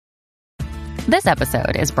This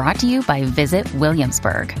episode is brought to you by Visit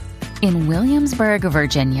Williamsburg. In Williamsburg,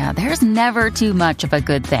 Virginia, there's never too much of a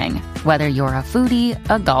good thing. Whether you're a foodie,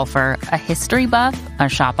 a golfer, a history buff, a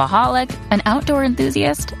shopaholic, an outdoor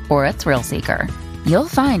enthusiast, or a thrill seeker, you'll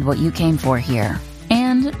find what you came for here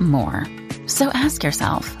and more. So ask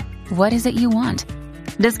yourself, what is it you want?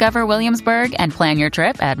 Discover Williamsburg and plan your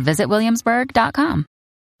trip at visitwilliamsburg.com.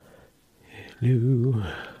 Hello.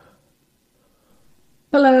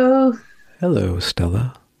 Hello. Hello,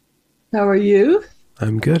 Stella. How are you?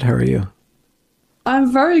 I'm good. How are you?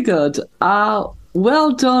 I'm very good.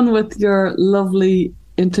 Well done with your lovely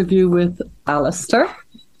interview with Alistair.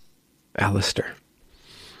 Alistair.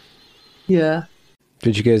 Yeah.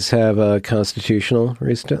 Did you guys have a constitutional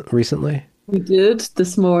recently? We did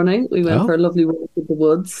this morning. We went for a lovely walk in the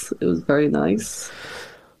woods. It was very nice.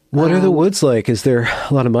 What are the woods like? Is there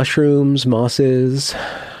a lot of mushrooms, mosses?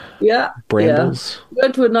 Yeah. Brambles? Yeah. We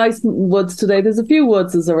went to a nice woods today. There's a few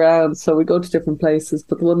woods around, so we go to different places.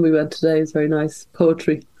 But the one we went today is very nice.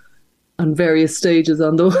 Poetry on various stages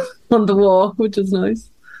on the wall, which is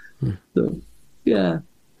nice. So, yeah.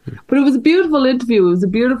 But it was a beautiful interview. It was a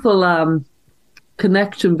beautiful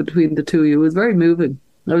connection between the two of you. It was very moving.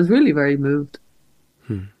 I was really very moved.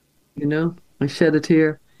 You know, I shed a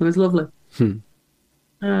tear. It was lovely. It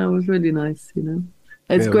was really nice, you know.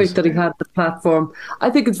 It's great that he had the platform. I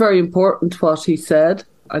think it's very important what he said.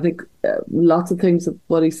 I think lots of things of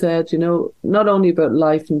what he said, you know, not only about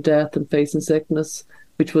life and death and facing sickness,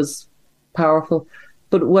 which was powerful,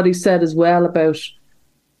 but what he said as well about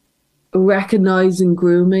recognizing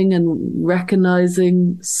grooming and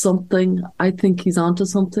recognizing something. I think he's onto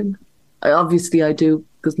something. Obviously I do,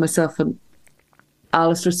 because myself and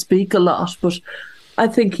Alistair speak a lot, but I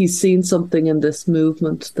think he's seen something in this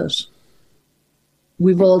movement that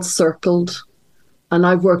we've all circled. And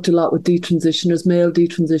I've worked a lot with detransitioners, male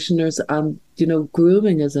detransitioners, and, you know,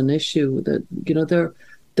 grooming is an issue that, you know,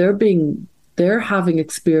 they're having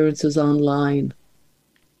experiences online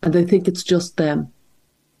and they think it's just them.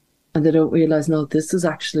 And they don't realize, no, this is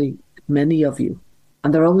actually many of you.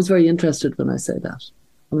 And they're always very interested when I say that.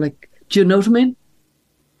 I'm like, do you know what I mean?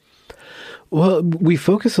 Well, we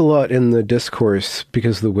focus a lot in the discourse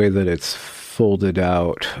because of the way that it's folded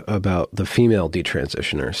out about the female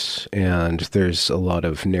detransitioners. And there's a lot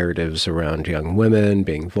of narratives around young women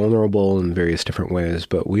being vulnerable in various different ways,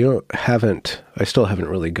 but I still haven't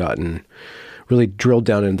really drilled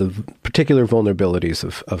down into the particular vulnerabilities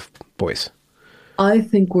of boys. I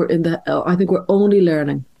think we're only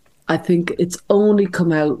learning. I think it's only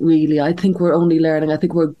come out, really. I think we're only learning. I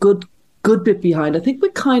think we're a good bit behind. I think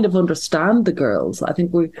we kind of understand the girls. I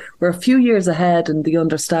think we're a few years ahead in the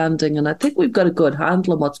understanding, and I think we've got a good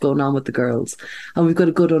handle on what's going on with the girls, and we've got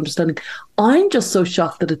a good understanding. I'm just so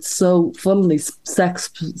shocked that it's so funnily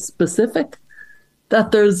sex specific,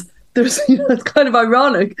 that there's you know, it's kind of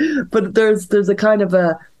ironic, but there's a kind of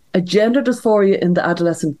a gender dysphoria in the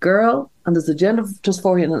adolescent girl, and there's a gender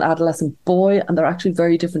dysphoria in an adolescent boy, and they're actually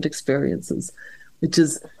very different experiences, which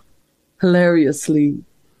is hilariously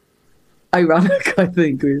ironic, I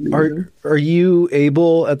think, really. Are you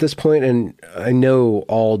able at this point, and I know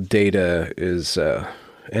all data is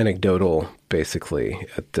anecdotal basically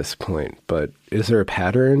at this point, but is there a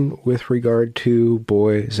pattern with regard to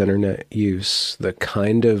boys' internet use, the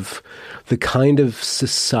kind of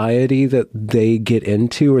society that they get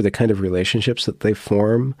into, or the kind of relationships that they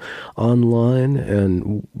form online?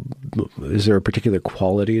 And is there a particular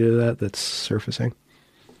quality to that that's surfacing?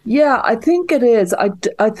 Yeah, I think it is. I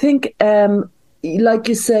think, like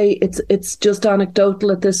you say, it's just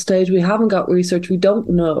anecdotal at this stage. We haven't got research. We don't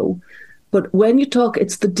know. But when you talk,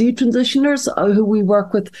 it's the detransitioners who we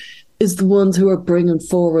work with is the ones who are bringing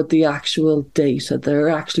forward the actual data. They're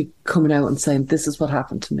actually coming out and saying, this is what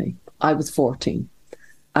happened to me. I was 14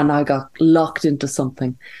 and I got locked into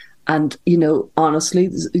something. And, you know, honestly,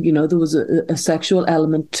 you know, there was a sexual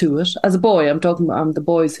element to it. As a boy, I'm the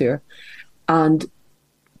boys here. And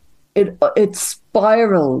it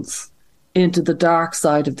spirals into the dark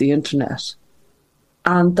side of the internet.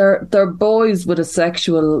 And they're boys with a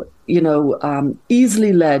sexual, you know,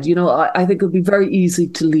 easily led. You know, I think it would be very easy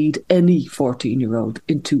to lead any 14-year-old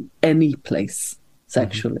into any place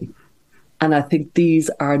sexually. Mm-hmm. And I think these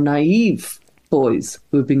are naive boys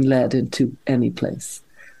who are being led into any place.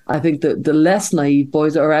 I think that the less naive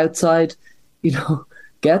boys are outside, you know,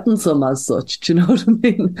 getting some as such. Do you know what I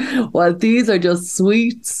mean? While these are just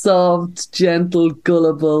sweet, soft, gentle,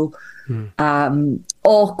 gullible,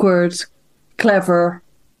 awkward, clever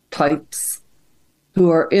types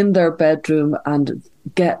who are in their bedroom and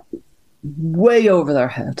get way over their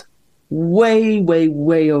head. Way, way,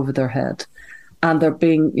 way over their head. and they're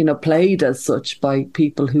being, played as such by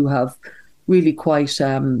people who have really quite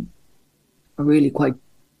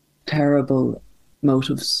terrible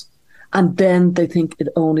motives. And then they think it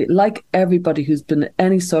only, like everybody who's been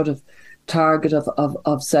any sort of target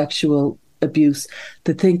of sexual abuse,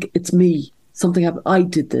 they think it's me. Something happened. I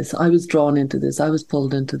did this. I was drawn into this. I was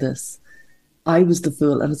pulled into this. I was the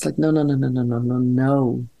fool. And it's like,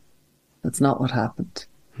 no. That's not what happened.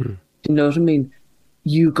 You know what I mean?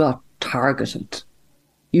 You got targeted.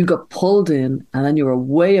 You got pulled in, and then you were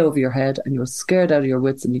way over your head, and you were scared out of your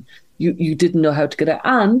wits, and you didn't know how to get out.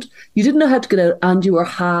 And you didn't know how to get out, and you were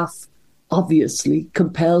half obviously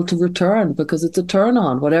compelled to return, because it's a turn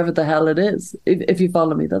on, whatever the hell it is. If you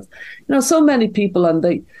follow me, that's, so many people, and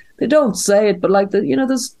they don't say it, but like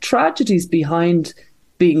there's tragedies behind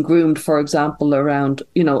being groomed, for example, around,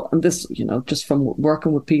 and this, just from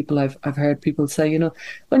working with people, I've heard people say,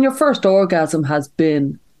 when your first orgasm has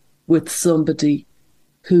been with somebody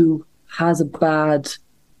who has a bad,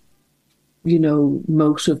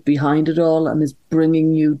 motive behind it all and is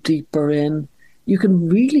bringing you deeper in, you can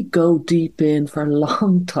really go deep in for a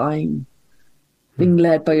long time, being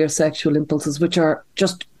led by your sexual impulses, which are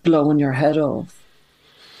just blowing your head off.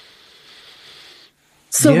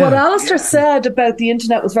 So what Alistair said about the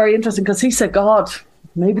internet was very interesting, because he said, God,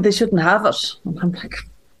 maybe they shouldn't have it. And I'm like,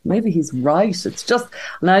 maybe he's right. It's just,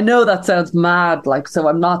 and I know that sounds mad, so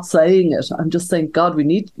I'm not saying it. I'm just saying, God, we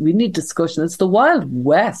need discussion. It's the Wild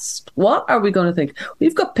West. What are we going to think?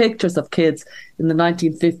 We've got pictures of kids in the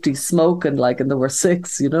 1950s smoking, and they were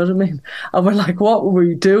 6, you know what I mean? And we're like, what were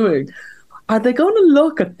we doing? Are they going to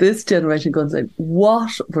look at this generation going and say,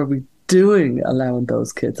 what were we doing allowing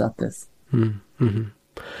those kids at this? Mm-hmm.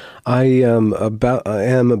 I am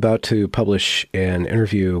about to publish an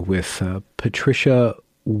interview with Patricia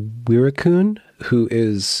Weerakoon, who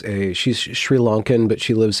is she's Sri Lankan, but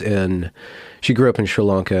she grew up in Sri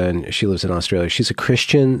Lanka and she lives in Australia. She's a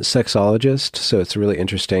Christian sexologist, so it's a really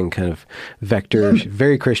interesting kind of vector.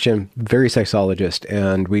 Very Christian, very sexologist,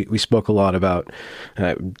 and we spoke a lot about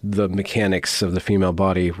the mechanics of the female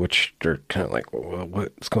body, which are kind of like, well,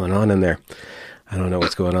 what's going on in there? I don't know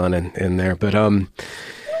what's going on in there, but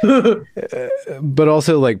but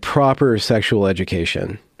also like proper sexual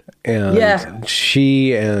education. And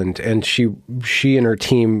she and her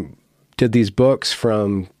team did these books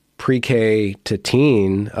from pre-K to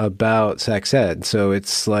teen about sex ed. So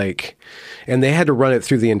it's like, and they had to run it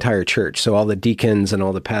through the entire church. So all the deacons and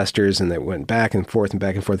all the pastors, and they went back and forth.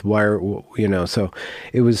 So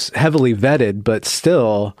it was heavily vetted, but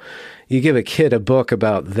still, you give a kid a book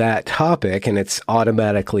about that topic and it's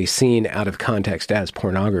automatically seen out of context as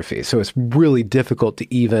pornography. So it's really difficult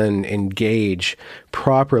to even engage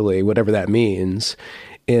properly, whatever that means,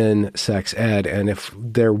 in sex ed. And if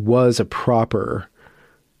there was a proper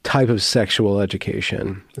type of sexual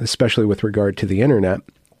education, especially with regard to the internet,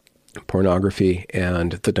 pornography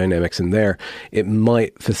and the dynamics in there, it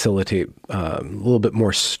might facilitate a little bit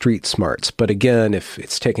more street smarts. But again, if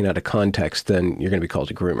it's taken out of context, then you're going to be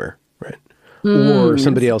called a groomer. Right. Or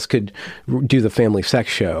somebody else could do the family sex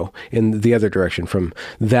show in the other direction from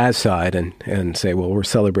that side and say, well, we're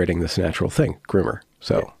celebrating this natural thing, groomer.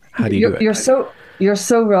 So how do you do it? You're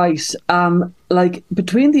so right. Like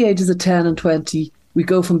between the ages of 10 and 20, we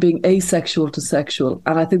go from being asexual to sexual.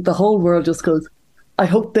 And I think the whole world just goes, I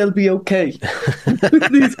hope they'll be okay.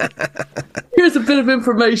 Here's a bit of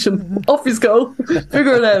information. Off you go.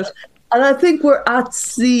 Figure it out. And I think we're at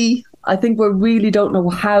sea. I think we really don't know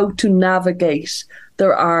how to navigate.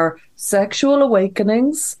 There are sexual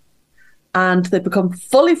awakenings and they become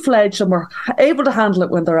fully fledged and we're able to handle it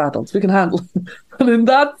when they're adults. We can handle it. And in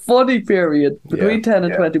that funny period between 10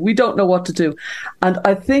 and 20, we don't know what to do. And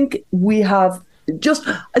I think we have just,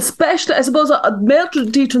 especially, I suppose, male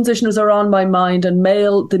detransitioners are on my mind, and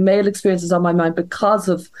the male experience is on my mind because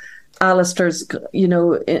of Alistair's,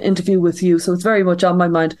 interview with you. So it's very much on my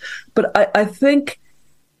mind. But I think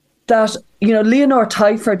that, Leonore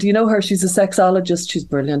Twyford, do you know her? She's a sexologist. She's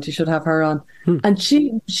brilliant. You should have her on. And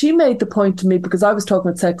she made the point to me, because I was talking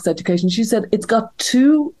about sex education. She said, it's got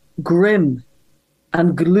too grim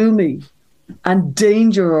and gloomy and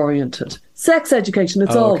danger-oriented. Sex education,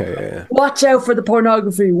 it's all, watch out for the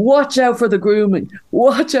pornography, watch out for the grooming,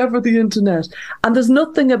 watch out for the internet. And there's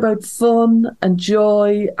nothing about fun and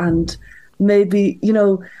joy and maybe,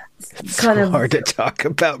 it's kind of hard to talk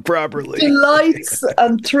about properly. Delights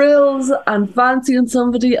and thrills and fancying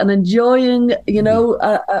somebody and enjoying,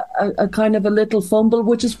 a kind of a little fumble,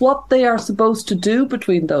 which is what they are supposed to do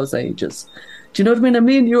between those ages. Do you know what I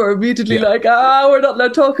mean? You are immediately like, we're not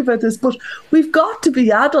allowed to talk about this. But we've got to be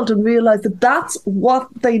adult and realise that that's what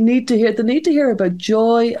they need to hear. They need to hear about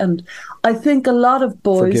joy and I think a lot of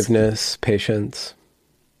boys... Forgiveness, patience.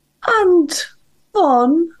 And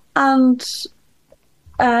fun and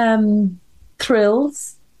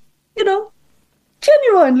thrills, you know,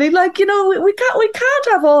 genuinely, like, you know, we can't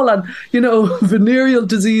have all on, you know, venereal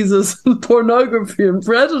diseases and pornography and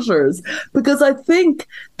predators, because I think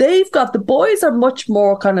the boys are much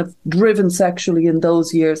more kind of driven sexually in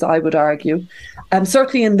those years, I would argue, and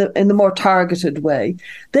certainly in the more targeted way.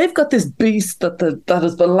 They've got this beast that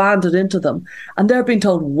has been landed into them, and they're being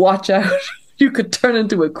told, watch out, you could turn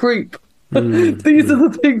into a creep. These are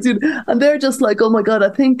the things, and they're just like, oh my God, I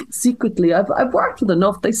think secretly, I've worked with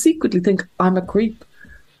enough, they secretly think I'm a creep.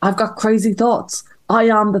 I've got crazy thoughts. I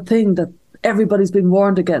am the thing that everybody's been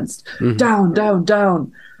warned against. Down, down,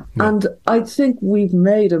 down. Yeah. And I think we've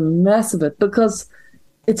made a mess of it because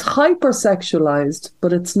it's hypersexualized,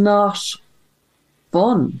 but it's not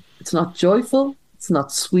fun. It's not joyful. It's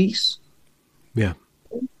not sweet. Yeah.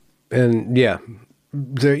 And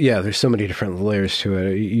there's so many different layers to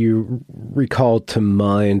it. You recalled to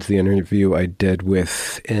mind the interview I did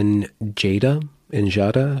with Njada,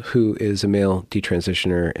 who is a male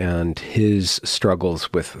detransitioner, and his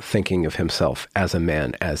struggles with thinking of himself as a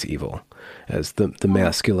man, as evil, as the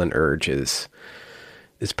masculine urge is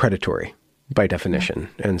predatory by definition.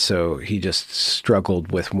 And so he just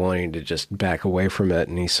struggled with wanting to just back away from it.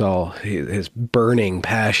 And he saw his burning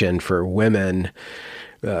passion for women,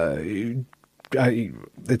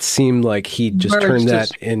 it seemed like he just turned that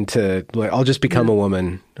into, like, I'll just become a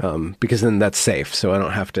woman, because then that's safe, so I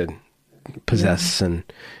don't have to possess and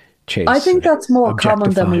chase. I think that's more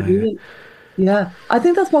common than we realize. Yeah, I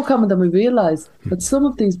think that's more common than we realize. But some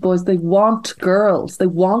of these boys, they want girls, they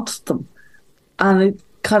want them, and it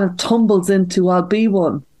kind of tumbles into, I'll be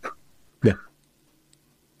one. Yeah.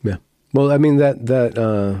 Well, I mean, that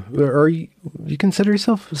are you consider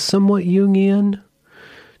yourself somewhat Jungian?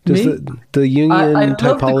 Does the Jungian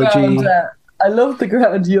typology... I love the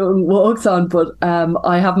ground Jung walks on, but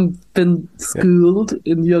I haven't been schooled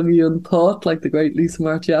in Jungian thought like the great Lisa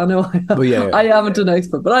Marchiano. I haven't an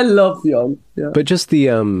expert, but I love Jung. Yeah. But just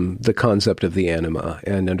the concept of the anima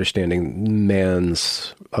and understanding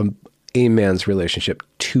a man's relationship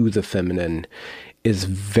to the feminine is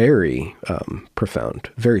very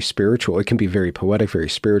profound, very spiritual. It can be very poetic, very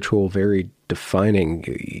spiritual, very defining.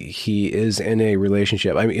 He is in a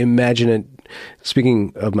relationship. I mean, imagine it,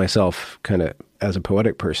 speaking of myself kind of as a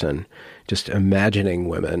poetic person, just imagining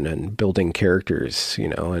women and building characters, you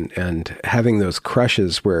know, and having those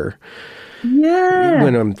crushes where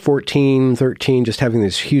when I'm 14, 13, just having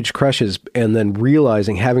these huge crushes, and then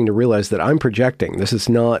having to realize that I'm projecting. This is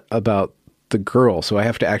not about the girl, so I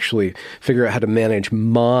have to actually figure out how to manage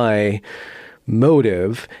my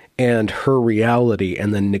motive and her reality,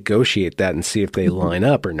 and then negotiate that and see if they line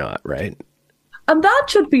up or not, right? And that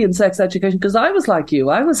should be in sex education, because I was like you.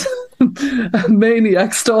 I was a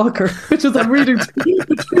maniac stalker, which is I'm reading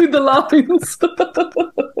between the lines.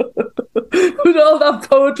 With all that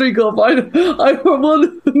poetry go, I from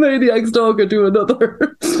one maniac stalker to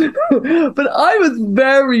another. But I was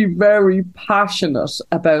very, very passionate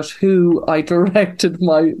about who I directed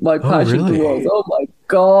my passion towards. Oh my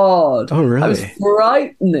God. Oh, really? I was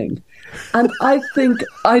frightening. And I think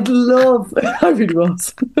I really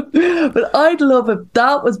was. But I'd love if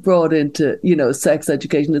that was brought into, you know, sex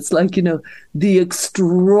education. It's like, you know, the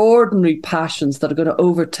extraordinary passions that are going to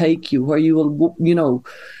overtake you, where you will, you know,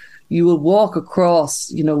 you will walk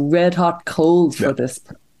across, you know, red hot coals for this.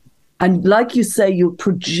 And like you say, you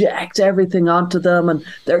project everything onto them, and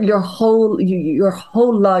your whole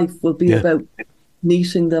life will be about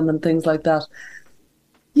meeting them and things like that.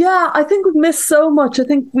 Yeah, I think we've missed so much. I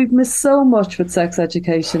think we've missed so much with sex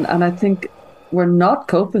education, and I think we're not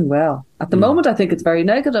coping well. At the moment, I think it's very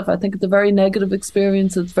negative. I think it's a very negative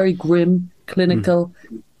experience. It's very grim, clinical,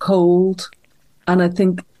 cold. And I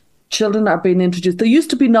think children are being introduced. They used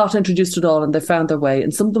to be not introduced at all, and they found their way.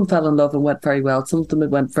 And some of them fell in love and went very well. Some of them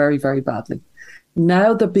it went very, very badly.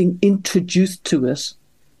 Now they're being introduced to it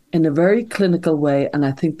in a very clinical way, and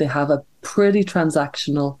I think they have a pretty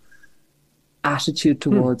transactional attitude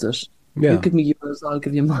towards it. You give me yours, I'll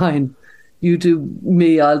give you mine. You do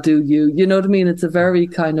me, I'll do you. You know what I mean? It's a very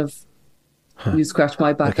kind of you scratch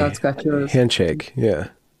my back, I'll scratch yours. Handshake,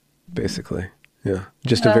 basically. Yeah.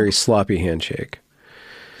 Just a very sloppy handshake.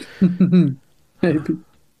 Maybe.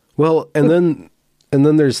 Well, and then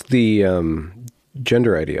there's the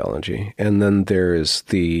gender ideology, and then there's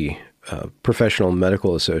the Professional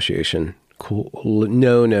Medical Association,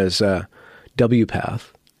 known as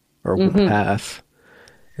WPATH or PATH,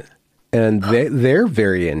 and they're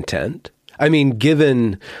very intent. I mean,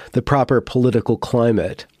 given the proper political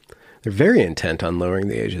climate, they're very intent on lowering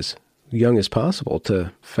the ages. young as possible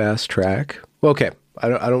to fast track. Well, okay, I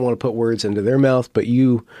don't want to put words into their mouth, but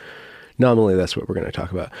nominally that's what we're going to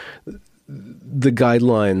talk about. The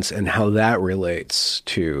guidelines and how that relates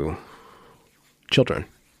to children.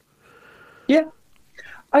 Yeah.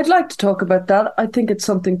 I'd like to talk about that. I think it's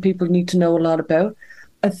something people need to know a lot about.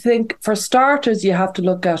 I think for starters, you have to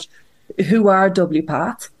look at who are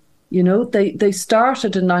WPATH. You know, they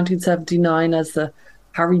started in 1979 as the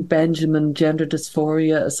Harry Benjamin Gender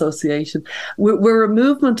Dysphoria Association. We're a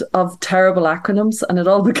movement of terrible acronyms, and it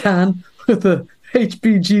all began with the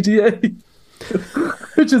HBGDA,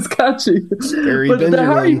 which is catchy. Harry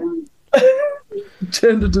Benjamin.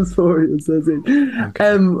 Gender Dysphoria Association.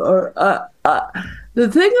 Okay. The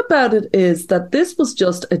thing about it is that this was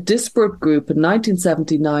just a disparate group in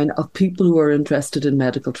 1979 of people who were interested in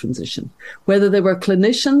medical transition, whether they were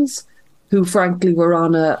clinicians who frankly were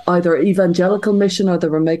on either evangelical mission or they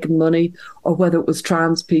were making money, or whether it was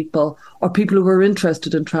trans people or people who were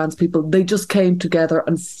interested in trans people. They just came together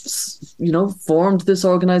and, formed this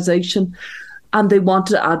organization, and they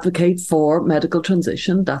wanted to advocate for medical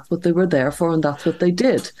transition. That's what they were there for, and that's what they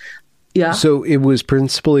did. Yeah. So it was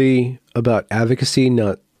principally about advocacy,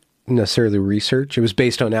 not necessarily research. It was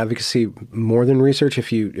based on advocacy more than research.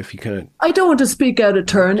 If you kind of, I don't want to speak out of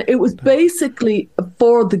turn. It was basically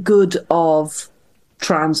for the good of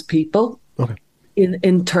trans people. Okay.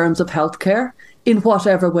 In terms of healthcare, in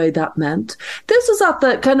whatever way that meant. This was at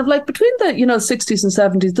the kind of like between the 60s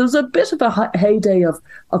and 70s. There was a bit of a heyday of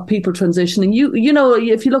people transitioning. You know,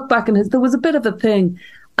 if you look back in there was a bit of a thing.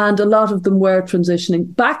 And a lot of them were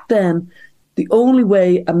transitioning. Back then, the only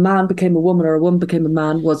way a man became a woman or a woman became a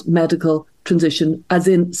man was medical transition, as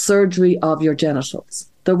in surgery of your genitals.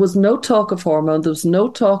 There was no talk of hormone. There was no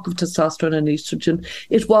talk of testosterone and estrogen.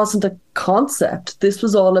 It wasn't a concept. This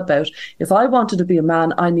was all about, if I wanted to be a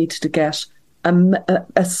man, I needed to get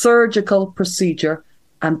a surgical procedure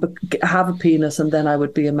and have a penis, and then I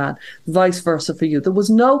would be a man. Vice versa for you. There was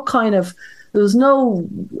no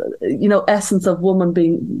essence of woman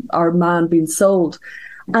being or man being sold.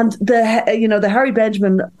 And the Harry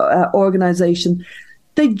Benjamin organization,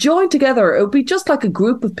 they joined together. It would be just like a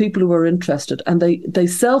group of people who were interested, and they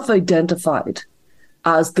self-identified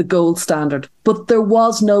as the gold standard. But there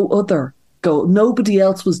was no other goal. Nobody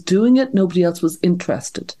else was doing it. Nobody else was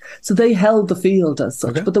interested. So they held the field as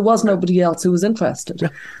such, okay. But there was nobody else who was interested. Yeah.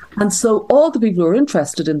 And so all the people who were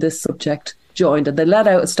interested in this subject joined, and they let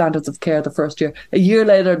out a standards of care the first year. A year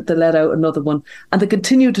later, they let out another one, and they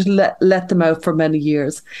continued to let them out for many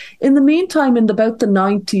years. In the meantime, in about the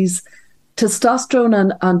 90s,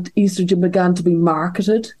 testosterone and estrogen began to be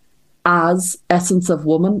marketed as essence of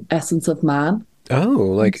woman, essence of man. Oh,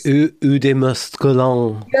 like ou des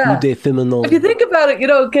masculins, ou des féminins. If you think about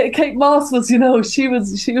it, Kate Moss was, she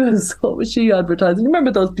was, what was she advertising? You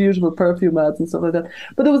remember those beautiful perfume ads and stuff like that?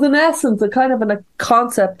 But there was an essence, a kind of a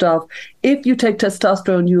concept of, if you take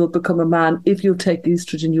testosterone, you will become a man. If you take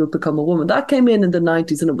estrogen, you will become a woman. That came in the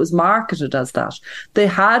 90s, and it was marketed as that. They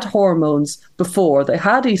had hormones before. They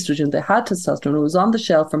had estrogen. They had testosterone. It was on the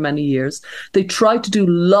shelf for many years. They tried to do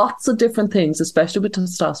lots of different things, especially with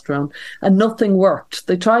testosterone, and nothing worked.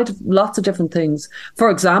 They tried lots of different things. For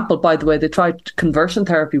example, by the way, they tried conversion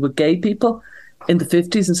therapy with gay people in the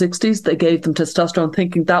 50s and 60s. They gave them testosterone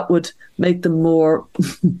thinking that would make them more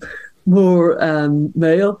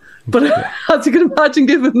male. But as you can imagine,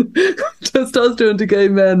 given testosterone to gay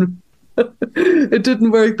men, it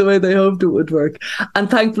didn't work the way they hoped it would work.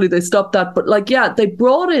 And thankfully they stopped that. But they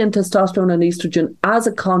brought in testosterone and estrogen as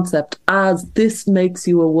a concept, as this makes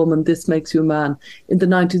you a woman, this makes you a man in the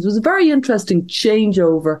 90s. It was a very interesting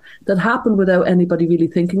changeover that happened without anybody really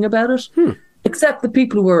thinking about it, except the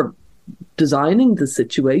people who were designing the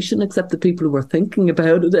situation, except the people who were thinking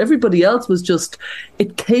about it. Everybody else was just,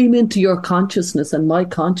 it came into your consciousness and my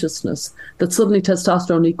consciousness that suddenly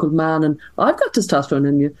testosterone equaled man, and I've got testosterone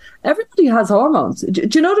in you. Everybody has hormones. Do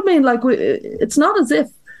you know what I mean? Like, it's not as if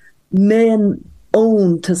men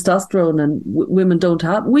own testosterone and women don't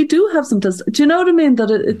have. We do have some testosterone. Do you know what I mean?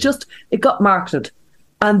 That it got marketed.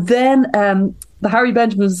 And then the Harry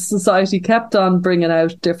Benjamin Society kept on bringing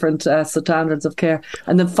out different standards of care.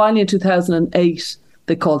 And then finally in 2008,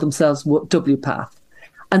 they called themselves WPATH.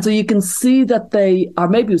 And so you can see that or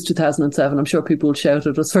maybe it was 2007, I'm sure people will shout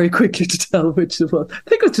at us very quickly to tell which it was. I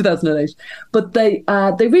think it was 2008. But they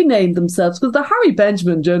renamed themselves, because the Harry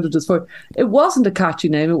Benjamin Gender Dysphoria, it wasn't a catchy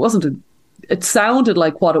name. It sounded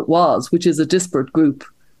like what it was, which is a disparate group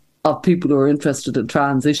of people who are interested in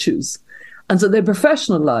trans issues. And so they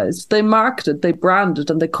professionalized, they marketed, they branded,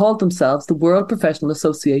 and they called themselves the World Professional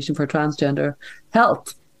Association for Transgender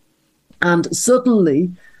Health. And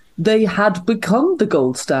suddenly they had become the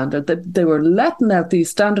gold standard. They were letting out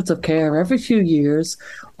these standards of care every few years,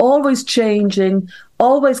 always changing,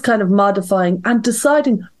 always kind of modifying and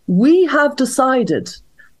deciding, we have decided.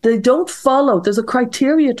 They don't follow. There's a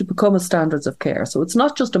criteria to become a standards of care. So it's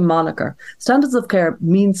not just a moniker. Standards of care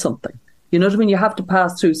means something. You know what I mean? You have to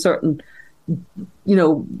pass through certain,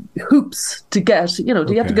 hoops to get, you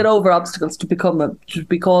have to get over obstacles to be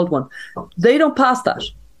called one. They don't pass that.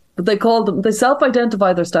 But they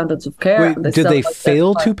self-identify their standards of care. Wait, did they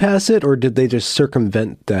fail to pass it, or did they just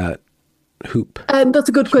circumvent that hoop? That's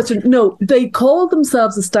a good question. No, they call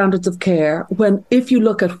themselves the standards of care when, if you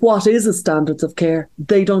look at what is a standards of care,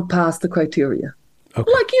 they don't pass the criteria.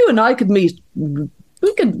 Okay. Like you and I could meet,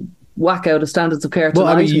 we could whack out a standards of care tonight.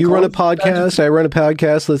 Well, I mean, you run a podcast, I run a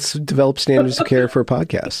podcast. Let's develop standards of care for a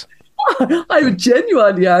podcast. I would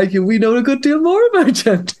genuinely argue we know a good deal more about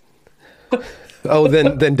gender. Oh,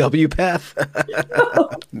 then WPATH?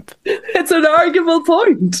 It's an arguable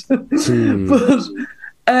point. But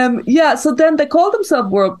so then they called themselves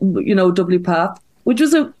WPATH, which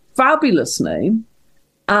was a fabulous name.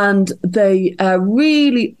 And they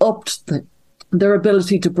really upped their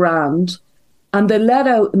ability to brand. And they let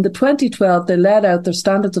out, in the 2012, they let out their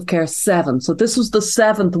Standards of Care 7. So this was the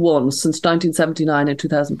 7th one since 1979 and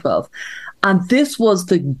 2012. And this was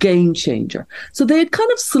the game changer. So they had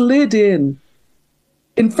kind of slid in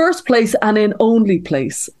first place and in only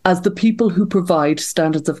place as the people who provide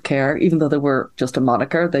standards of care, even though they were just a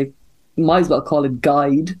moniker, they might as well call it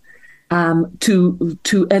guide,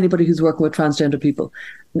 to anybody who's working with transgender people.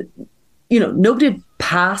 Nobody had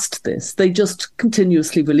passed this. They just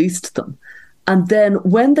continuously released them. And then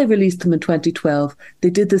when they released them in 2012,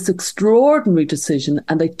 they did this extraordinary decision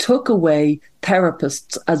and they took away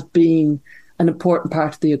therapists as being an important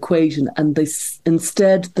part of the equation. And they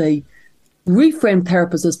reframed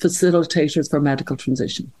therapists as facilitators for medical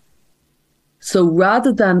transition. So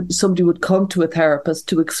rather than somebody would come to a therapist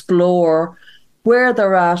to explore where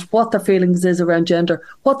they're at, what their feelings is around gender,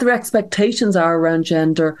 what their expectations are around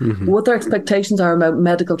gender, what their expectations are about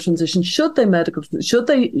medical transition, should they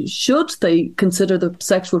consider the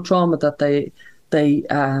sexual trauma that they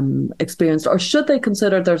experienced, or should they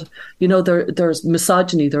consider there's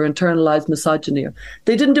misogyny, their internalized misogyny?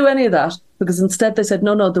 They didn't do any of that, because instead they said,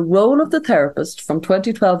 no, the role of the therapist from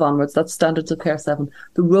 2012 onwards, that's Standards of Care 7,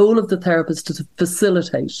 the role of the therapist is to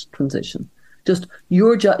facilitate transition. Just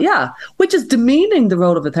your job, which is demeaning the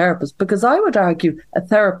role of a therapist, because I would argue a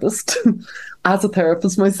therapist, as a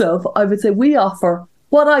therapist myself, I would say we offer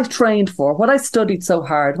what I trained for, what I studied so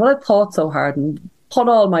hard, what I thought so hard and put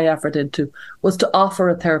all my effort into, was to offer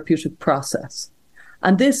a therapeutic process.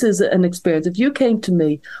 And this is an experience. If you came to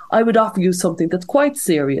me, I would offer you something that's quite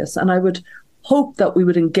serious, and I would hope that we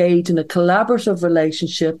would engage in a collaborative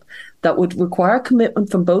relationship that would require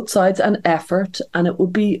commitment from both sides and effort, and it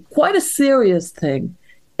would be quite a serious thing.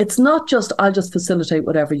 It's not just, I'll just facilitate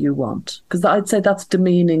whatever you want, because I'd say that's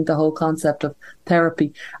demeaning the whole concept of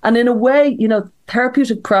therapy. And in a way,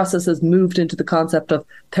 therapeutic process has moved into the concept of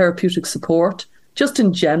therapeutic support. Just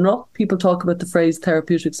in general, people talk about the phrase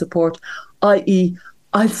therapeutic support, i.e.,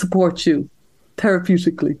 I support you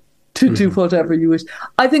therapeutically to do whatever you wish.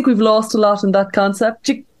 I think we've lost a lot in that concept.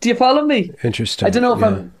 Do you follow me? Interesting. I don't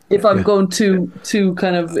know if I'm going too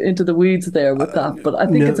kind of into the weeds there with that, but I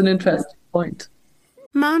think it's an interesting point.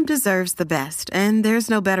 Mom deserves the best, and there's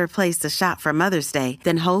no better place to shop for Mother's Day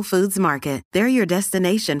than Whole Foods Market. They're your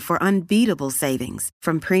destination for unbeatable savings,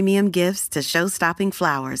 from premium gifts to show-stopping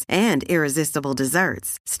flowers and irresistible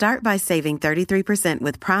desserts. Start by saving 33%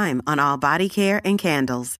 with Prime on all body care and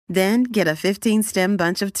candles. Then get a 15-stem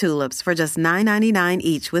bunch of tulips for just $9.99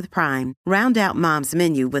 each with Prime. Round out Mom's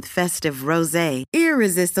menu with festive rosé,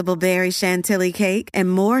 irresistible berry chantilly cake,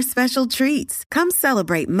 and more special treats. Come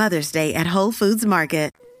celebrate Mother's Day at Whole Foods Market.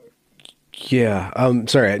 Yeah.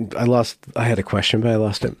 Sorry, I had a question, but I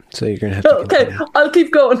lost it. So you're going to have to continue. Okay, I'll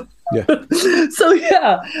keep going. Yeah.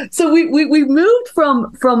 So we moved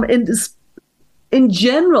from in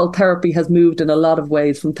general, therapy has moved in a lot of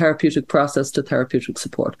ways from therapeutic process to therapeutic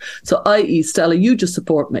support. So, i.e., Stella, you just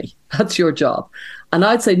support me. That's your job. And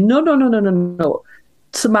I'd say, no.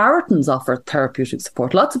 Samaritans offer therapeutic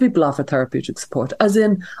support. Lots of people offer therapeutic support, as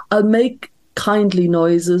in, I'll make kindly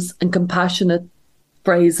noises and compassionate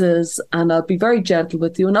phrases, and I'll be very gentle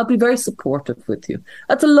with you, and I'll be very supportive with you.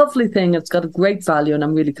 That's a lovely thing. It's got a great value, and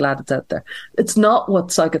I'm really glad it's out there. It's not what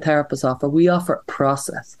psychotherapists offer. We offer a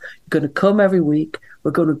process. You're going to come every week. We're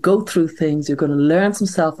going to go through things. You're going to learn some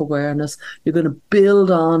self-awareness. You're going to build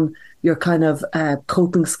on your kind of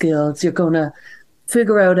coping skills. You're going to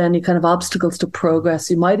figure out any kind of obstacles to progress.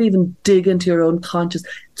 You might even dig into your own conscious.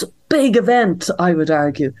 It's a big event, I would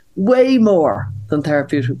argue, way more than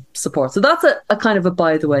therapeutic support. So that's a kind of a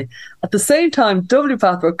by the way. At the same time,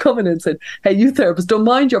 WPATH were coming in and saying, hey, you therapists, don't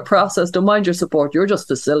mind your process, don't mind your support. You're just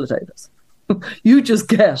facilitators. You just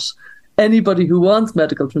get anybody who wants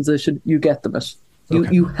medical transition, you get them it.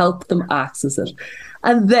 You help them access it.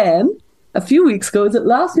 And then a few weeks ago, is it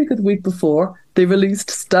last week or the week before, they released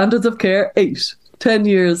Standards of Care 8, 10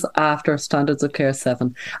 years after Standards of Care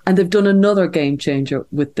 7. And they've done another game changer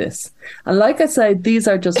with this. And like I said, these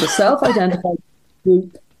are just a self-identified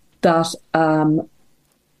group that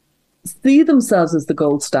see themselves as the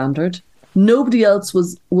gold standard. Nobody else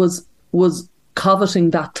was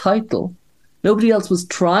coveting that title. Nobody else was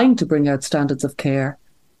trying to bring out standards of care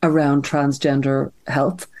around transgender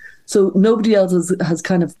health. So nobody else has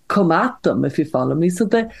kind of come at them, if you follow me. So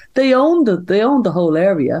they owned it. They owned the whole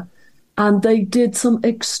area. And they did some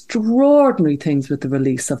extraordinary things with the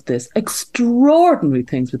release of this. Extraordinary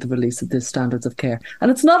things with the release of this Standards of Care.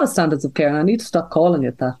 And it's not a Standards of Care, and I need to stop calling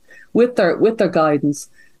it that. With their guidance,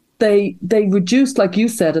 they reduced, like you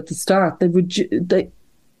said at the start, they released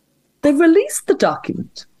the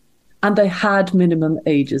document, and they had minimum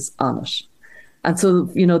ages on it. And so,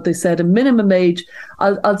 they said a minimum age,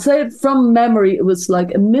 I'll say it from memory, it was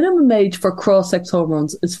like a minimum age for cross-sex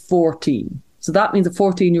hormones is 14. So that means a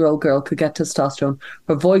 14-year-old girl could get testosterone.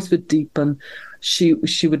 Her voice would deepen. She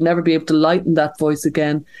would never be able to lighten that voice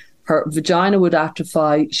again. Her vagina would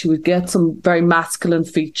atrophy. She would get some very masculine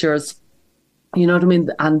features. You know what I mean?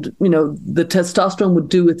 And, the testosterone would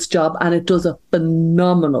do its job, and it does a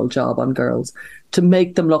phenomenal job on girls to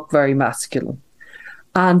make them look very masculine.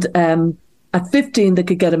 And at 15, they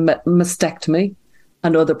could get a mastectomy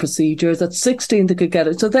and other procedures. At 16, they could get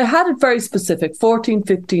it. So they had it very specific, 14,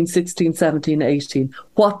 15, 16, 17, 18,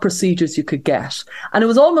 what procedures you could get. And it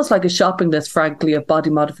was almost like a shopping list, frankly, of body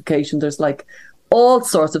modification. There's like all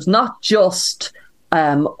sorts of, not just,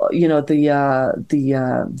 the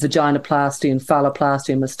vaginoplasty and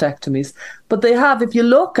phalloplasty and mastectomies, but they have, if you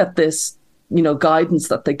look at this, guidance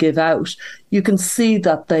that they give out, you can see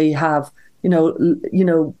that they have,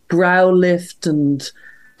 brow lift and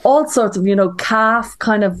all sorts of, calf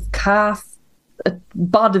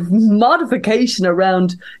body modification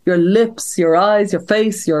around your lips, your eyes, your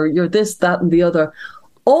face, your this, that, and the other,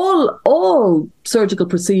 all surgical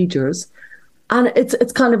procedures. And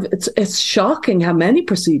it's shocking how many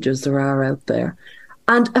procedures there are out there.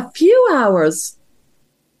 And a few hours,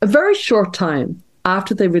 a very short time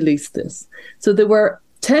after they released this, so there were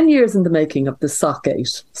 10 years in the making of the SOC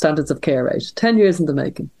 8, Standards of Care 8, 10 years in the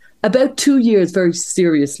making. About 2 years very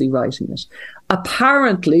seriously writing it.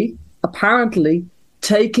 Apparently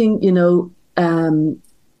taking,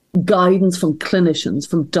 guidance from clinicians,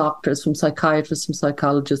 from doctors, from psychiatrists, from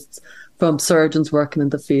psychologists, from surgeons working in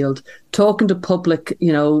the field, talking to public,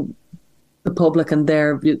 the public and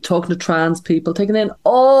talking to trans people, taking in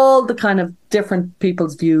all the kind of different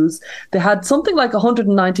people's views. They had something like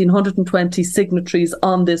 119, 120 signatories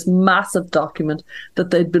on this massive document that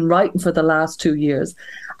they'd been writing for the last 2 years.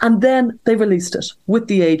 And then they released it with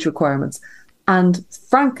the age requirements. And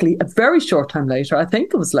frankly, a very short time later, I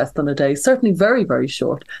think it was less than a day, certainly very, very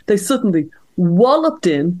short, they suddenly walloped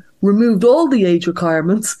in, removed all the age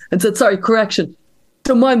requirements and said, sorry, correction,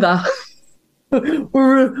 don't mind that.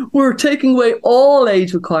 We're taking away all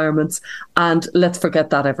age requirements and let's forget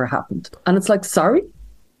that ever happened. And it's like, sorry,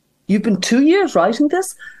 you've been 2 years writing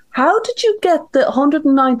this? How did you get the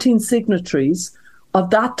 119 signatories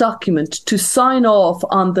of that document to sign off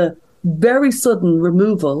on the very sudden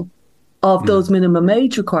removal of those minimum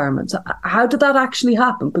age requirements? How did that actually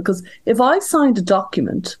happen? Because if I signed a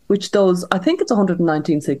document, I think it's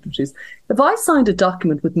 119 signatories, if I signed a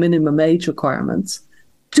document with minimum age requirements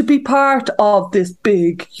to be part of this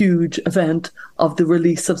big, huge event of the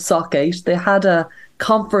release of SOC 8, they had a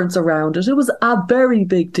conference around it. It was a very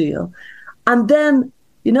big deal. And then,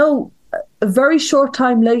 a very short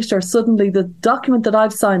time later, suddenly the document that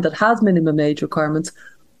I've signed that has minimum age requirements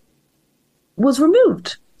was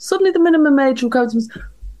removed. Suddenly the minimum age requirements was,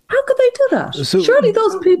 how could they do that? So surely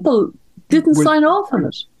those people didn't sign off on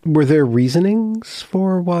it. Were there reasonings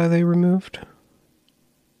for why they removed?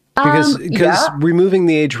 Because removing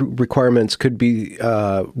the age requirements could be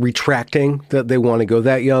retracting that they want to go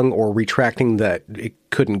that young, or retracting that it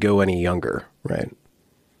couldn't go any younger, right?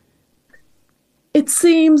 It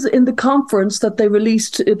seems in the conference that they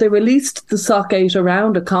released the SOC 8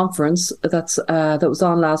 around a conference that was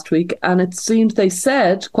on last week, and it seemed they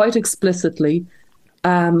said quite explicitly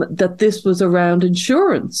that this was around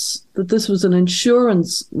insurance, that this was an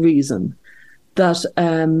insurance reason. that,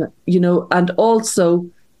 and also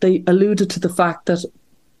they alluded to the fact that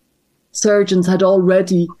surgeons had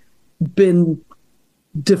already been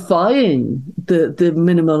defying the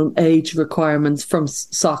minimum age requirements from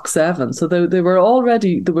SOC 7. So there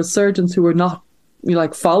were surgeons who were not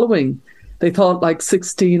following. They thought like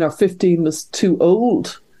 16 or 15 was too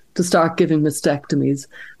old to start giving mastectomies.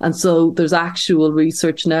 And so there's actual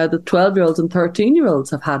research now that 12-year-olds and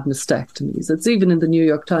 13-year-olds have had mastectomies. It's even in the New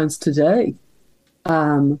York Times today.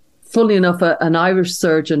 Funnily enough, an Irish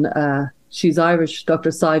surgeon, she's Irish,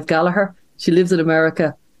 Dr. Sive Gallagher, she lives in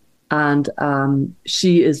America, and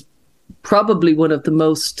she is probably one of the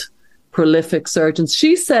most prolific surgeons.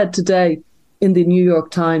 She said today in the New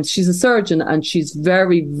York Times, she's a surgeon and she's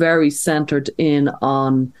very, very centered in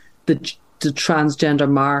on the transgender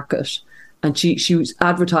market. And she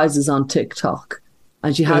advertises on TikTok.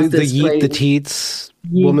 And she has this the teats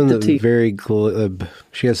woman, very glib.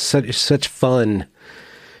 She has such fun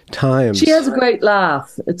times. She has a great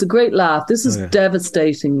laugh. It's a great laugh. This is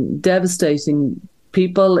devastating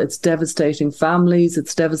people. It's devastating families.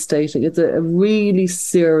 It's devastating. It's a really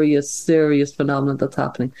serious phenomenon that's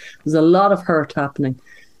happening. There's a lot of hurt happening.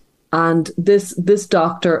 And this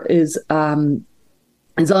doctor is on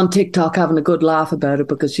TikTok having a good laugh about it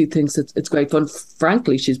because she thinks it's great fun.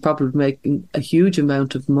 Frankly, she's probably making a huge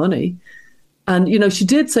amount of money. And, she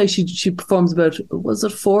did say she performs about, was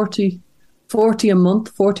it 40 a month,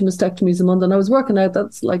 40 mastectomies a month. And I was working out,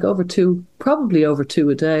 that's like probably over two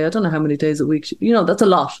a day. I don't know how many days a week. That's a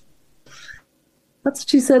lot. That's what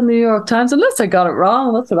she said in the New York Times, unless I got it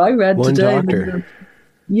wrong. That's what I read today. One doctor.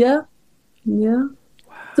 Yeah. Wow.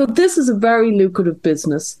 So this is a very lucrative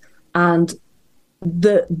business. And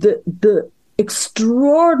the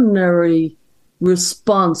extraordinary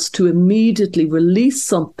response to immediately release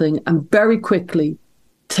something and very quickly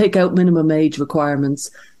take out minimum age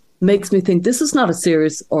requirements makes me think this is not a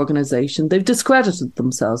serious organization. They've discredited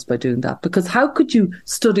themselves by doing that, because how could you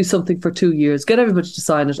study something for 2 years, get everybody to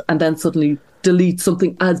sign it, and then suddenly delete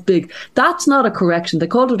something as big? That's not a correction. They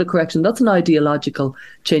called it a correction. That's an ideological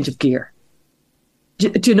change of gear.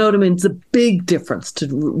 Do you know what I mean? It's a big difference to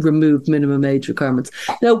remove minimum age requirements.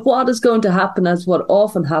 Now, what is going to happen, as what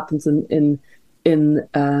often happens in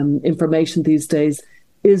information these days,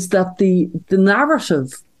 is that the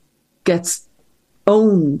narrative gets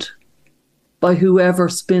owned by whoever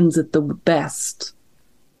spins it the best.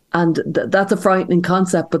 And that's a frightening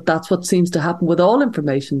concept, but that's what seems to happen with all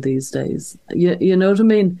information these days. You know what I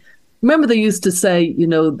mean? Remember they used to say,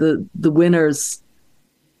 the winners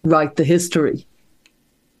write the history.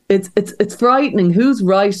 It's frightening who's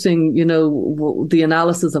writing, the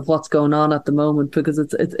analysis of what's going on at the moment, because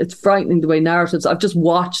it's frightening the way narratives. I've just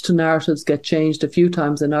watched narratives get changed a few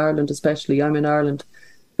times in Ireland, especially. I'm in Ireland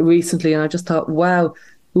recently, and I just thought, wow,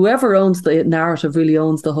 whoever owns the narrative really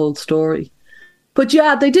owns the whole story. But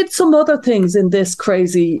yeah, they did some other things in this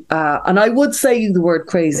crazy, and I would say the word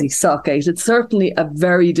crazy, SOC 8. It's certainly a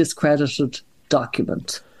very discredited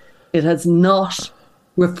document. It has not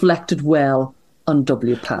reflected well on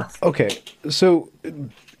WPATH. Okay, so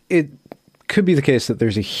it could be the case that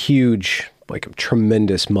there's a huge, a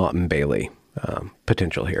tremendous Motte and Bailey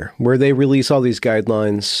potential here, where they release all these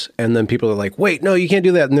guidelines, and then people are like, wait, no, you can't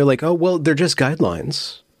do that. And they're like, oh, well, they're just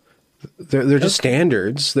guidelines. They're just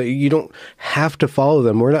standards that you don't have to follow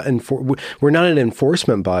them. We're not an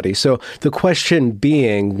enforcement body. So the question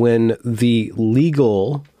being, when the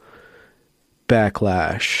legal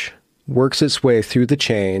backlash works its way through the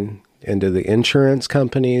chain into the insurance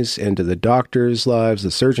companies, into the doctors' lives,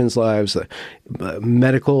 the surgeons' lives, the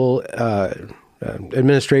medical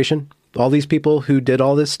administration, all these people who did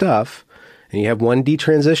all this stuff, and you have one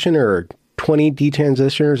detransitioner or 20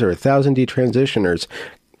 detransitioners or 1,000 detransitioners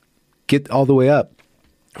get all the way up.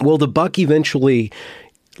 Will the buck eventually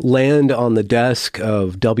land on the desk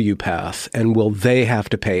of WPATH, and will they have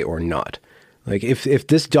to pay or not? If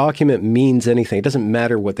this document means anything, it doesn't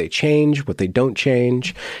matter what they change, what they don't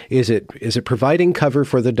change. Is it providing cover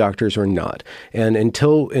for the doctors or not? And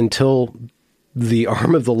until the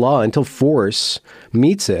arm of the law, until force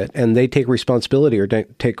meets it and they take responsibility or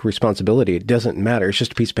don't take responsibility, it doesn't matter. It's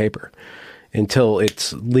just a piece of paper until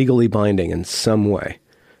it's legally binding in some way,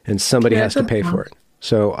 and somebody has to pay for it.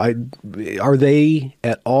 So are they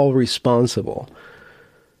at all responsible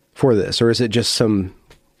for this, or is it just some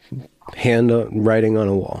writing on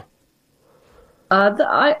a wall?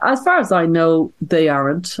 As far as I know, they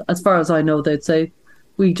aren't. As far as I know, they'd say,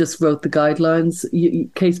 we just wrote the guidelines,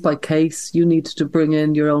 case by case. You need to bring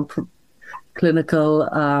in your own clinical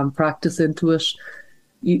practice into it.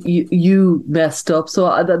 You messed up. So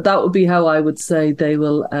that would be how I would say they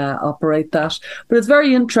will operate that. But it's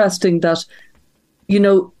very interesting that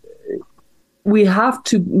we have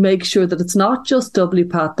to make sure that it's not just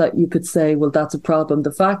WPATH that you could say, well, that's a problem.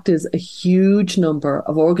 The fact is a huge number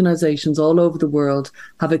of organizations all over the world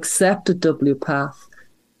have accepted WPATH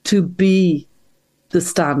to be the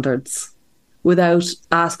standards without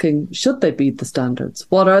asking, should they be the standards?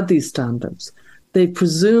 What are these standards? They've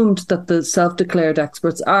presumed that the self-declared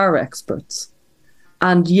experts are experts.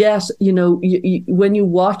 And yet, when you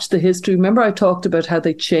watch the history, remember I talked about how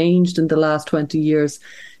they changed in the last 20 years.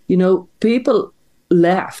 People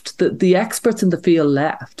left, the experts in the field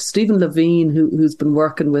left. Stephen Levine, who's been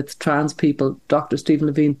working with trans people, Dr. Stephen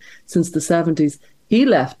Levine, since the 70s, he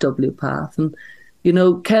left WPATH. And,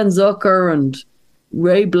 Ken Zucker and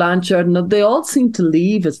Ray Blanchard, and they all seem to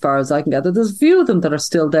leave as far as I can gather. There's a few of them that are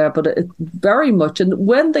still there, but it very much. And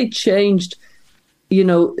when they changed,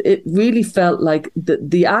 it really felt like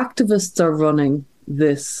the activists are running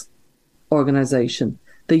this organization.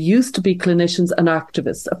 They used to be clinicians and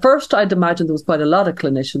activists. At first, I'd imagine there was quite a lot of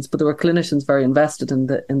clinicians, but there were clinicians very invested in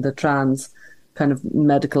the trans kind of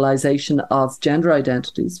medicalization of gender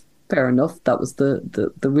identities. Fair enough. That was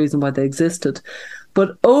the reason why they existed.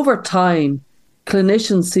 But over time,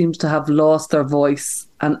 clinicians seem to have lost their voice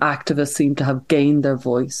and activists seem to have gained their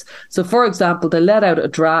voice. So, for example, they let out a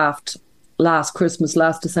draft last Christmas,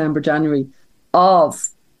 last December, January, of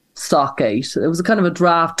SOC 8. It was a kind of a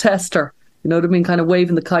draft tester. You know what I mean? Kind of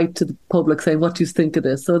waving the kite to the public saying, what do you think of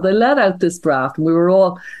this? So they let out this draft and we were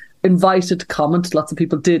all invited to comment. Lots of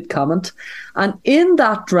people did comment. And in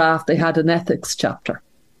that draft, they had an ethics chapter.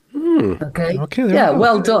 Okay. Yeah,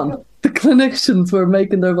 well done. The clinicians were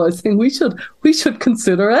making their voice saying we should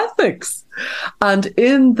consider ethics. And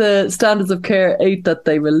in the Standards of Care 8 that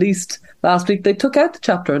they released last week, they took out the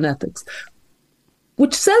chapter on ethics,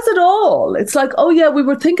 which says it all. It's like, oh yeah, we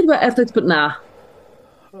were thinking about ethics, but nah.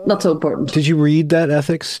 Not so important. Did you read that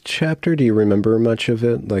ethics chapter? Do you remember much of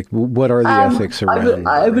it? Like, what are the ethics around?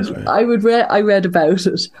 I read about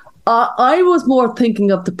it. I was more thinking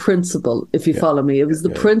of the principle, if you follow me. It was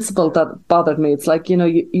the principle that bothered me. It's like,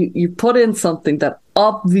 you put in something that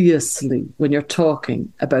obviously, when you're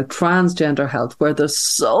talking about transgender health, where there's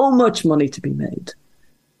so much money to be made,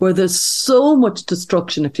 where there's so much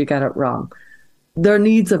destruction if you get it wrong, there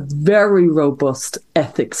needs a very robust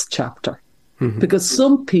ethics chapter. Because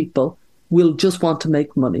some people will just want to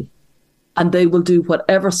make money and they will do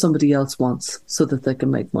whatever somebody else wants so that they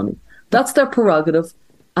can make money. That's their prerogative.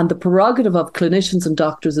 And the prerogative of clinicians and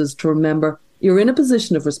doctors is to remember you're in a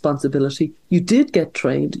position of responsibility. You did get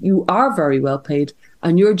trained. You are very well paid.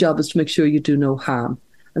 And your job is to make sure you do no harm.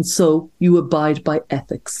 And so you abide by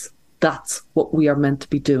ethics. That's what we are meant to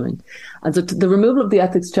be doing. And so the removal of the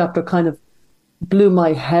ethics chapter kind of blew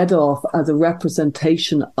my head off as a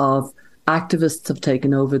representation of activists have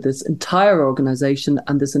taken over this entire organization,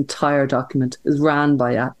 and this entire document is ran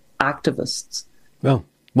by activists. Well,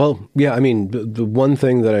 yeah, I mean, the one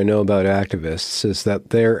thing that I know about activists is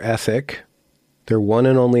that their one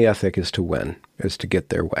and only ethic is to win, is to get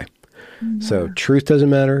their way. So truth doesn't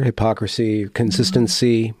matter, hypocrisy,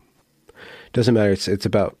 consistency doesn't matter. It's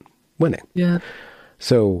about winning. Yeah.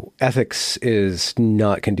 So ethics is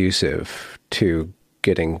not conducive to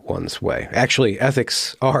getting one's way. Actually,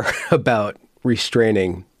 ethics are about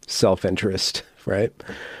restraining self-interest, right?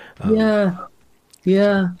 Yeah.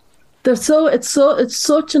 It's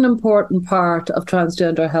such an important part of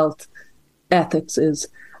transgender health. Ethics is,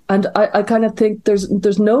 and I kind of think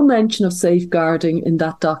there's no mention of safeguarding in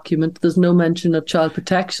that document. There's no mention of child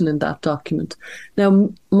protection in that document. Now,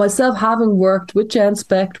 myself having worked with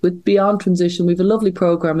GenSpect, with Beyond Transition, we have a lovely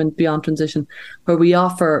program in Beyond Transition where we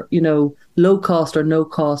offer, low cost or no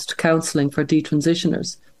cost counselling for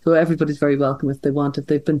detransitioners. So everybody's very welcome if they want. If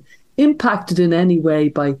they've been impacted in any way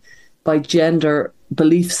by gender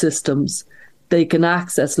belief systems, they can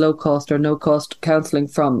access low cost or no cost counselling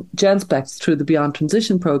from GenSpect through the Beyond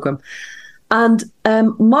Transition program. And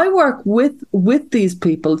my work with these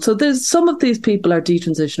people, so there's some of these people are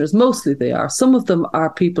detransitioners, mostly they are. Some of them are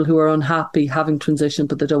people who are unhappy having transitioned,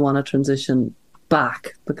 but they don't want to transition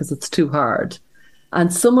back because it's too hard.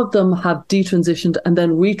 And some of them have detransitioned and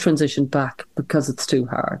then retransitioned back because it's too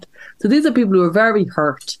hard. So these are people who are very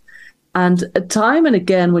hurt. And time and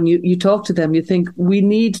again, when you talk to them, you think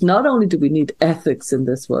not only do we need ethics in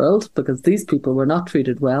this world, because these people were not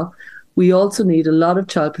treated well, we also need a lot of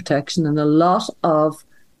child protection and a lot of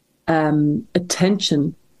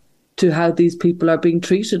attention to how these people are being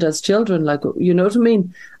treated as children, like, you know what I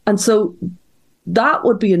mean? And so that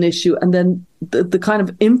would be an issue. And then the kind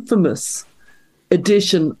of infamous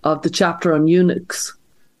edition of the chapter on eunuchs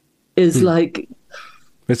is like...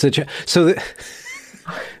 It's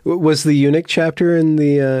was the eunuch chapter in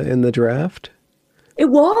the draft? It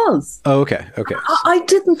was. Oh, okay. Okay. I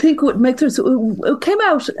didn't think it would make sense. It came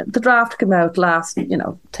out, the draft came out last,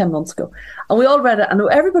 10 months ago. And we all read it and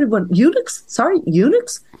everybody went, eunuchs? Sorry,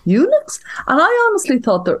 eunuchs? Eunuchs? And I honestly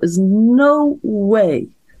thought there is no way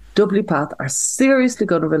WPATH are seriously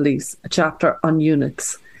going to release a chapter on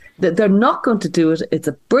eunuchs. They're not going to do it. It's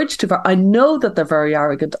a bridge too far. I know that they're very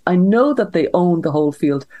arrogant. I know that they own the whole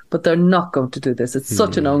field, but they're not going to do this. It's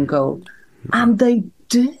such an own goal. And they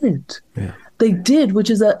did. Yeah. They did,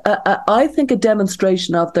 which is, I think, a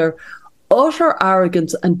demonstration of their utter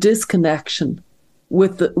arrogance and disconnection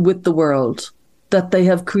with the world, that they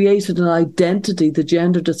have created an identity, the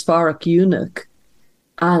gender dysphoric eunuch,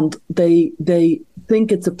 and they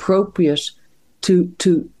think it's appropriate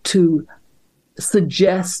to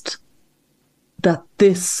suggest that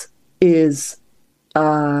this is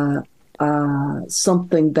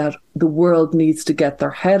something that the world needs to get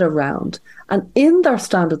their head around. And in their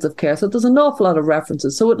standards of care, so there's an awful lot of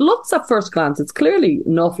references. So it looks at first glance, it's clearly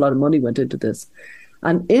an awful lot of money went into this.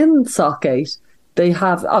 And in SOC 8, they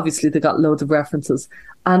got loads of references.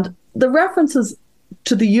 And the references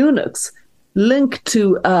to the eunuchs link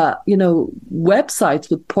to, websites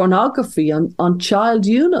with pornography on child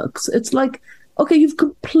eunuchs. It's like, okay, you've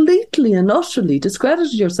completely and utterly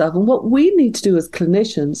discredited yourself. And what we need to do as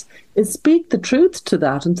clinicians is speak the truth to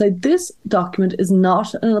that and say this document is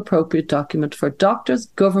not an appropriate document for doctors,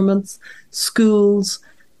 governments, schools,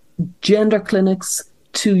 gender clinics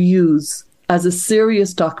to use as a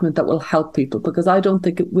serious document that will help people, because I don't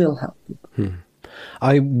think it will help people.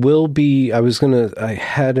 I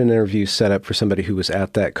had an interview set up for somebody who was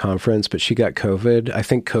at that conference, but she got COVID. I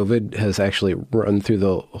think COVID has actually run through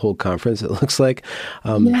the whole conference, it looks like.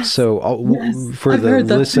 Yes. For I've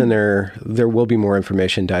the listener, there will be more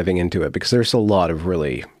information diving into it, because there's a lot of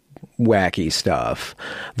really wacky stuff.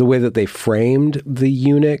 The way that they framed the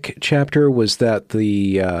eunuch chapter was that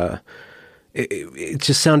it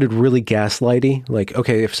just sounded really gaslighty. Like,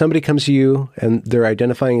 okay, if somebody comes to you and they're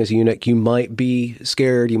identifying as eunuch, you might be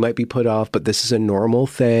scared, you might be put off, but this is a normal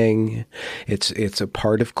thing. It's a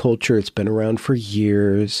part of culture. It's been around for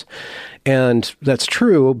years. And that's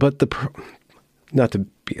true, but I'm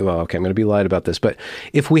going to be lied about this, but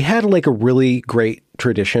if we had like a really great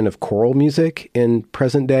tradition of choral music in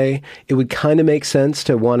present day, it would kind of make sense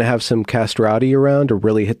to want to have some castrati around to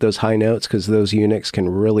really hit those high notes, because those eunuchs can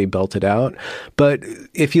really belt it out. But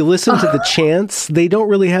if you listen to the chants, they don't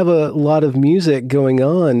really have a lot of music going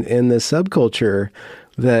on in the subculture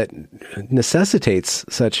that necessitates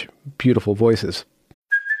such beautiful voices.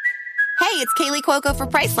 Hey, it's Kaylee Cuoco for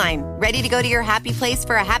Priceline. Ready to go to your happy place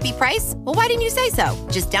for a happy price? Well, why didn't you say so?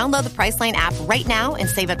 Just download the Priceline app right now and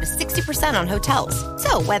save up to 60% on hotels.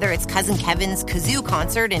 So whether it's Cousin Kevin's Kazoo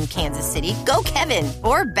Concert in Kansas City, go Kevin,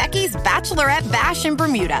 or Becky's Bachelorette Bash in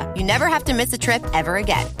Bermuda, you never have to miss a trip ever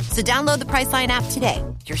again. So download the Priceline app today.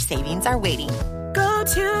 Your savings are waiting. Go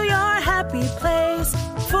to your happy place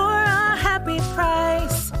for a happy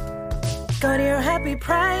price. Go to your happy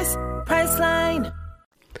price, Priceline.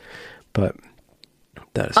 But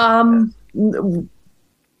that is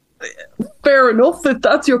fair enough if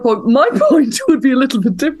that's your point. My point would be a little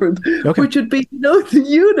bit different, which would be, the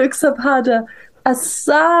eunuchs have had a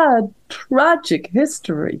sad, tragic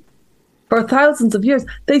history for thousands of years.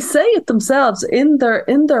 They say it themselves in their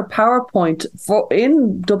PowerPoint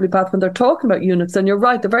in WPATH when they're talking about eunuchs. And you're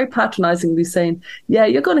right, they're very patronizingly saying, yeah,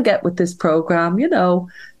 you're going to get with this program,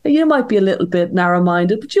 you might be a little bit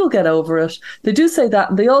narrow-minded, but you'll get over it. They do say that,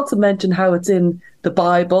 and they also mention how it's in the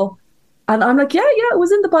Bible. And I'm like, yeah, it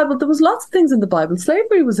was in the Bible. There was lots of things in the Bible.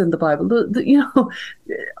 Slavery was in the Bible.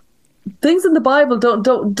 Things in the Bible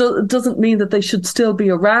doesn't mean that they should still be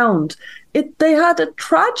around. They had a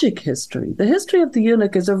tragic history. The history of the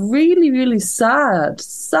eunuch is a really, really sad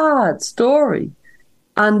story.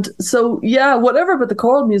 And so, whatever about the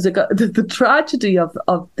choral music, the tragedy of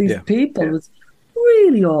these people was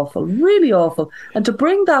really awful, really awful. And to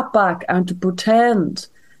bring that back and to pretend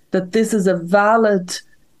that this is a valid,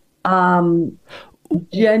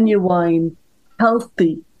 genuine,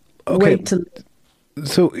 healthy way to live.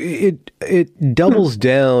 So it doubles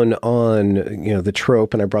down on the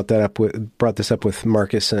trope, and I brought this up with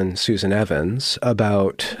Marcus and Susan Evans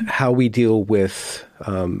about how we deal with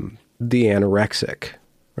the anorexic,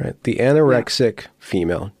 right? The anorexic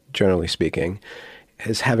female, generally speaking,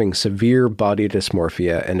 is having severe body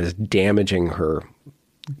dysmorphia and is damaging her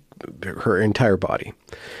entire body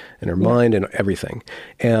and her mind and everything.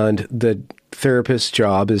 And the therapist's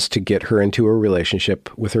job is to get her into a relationship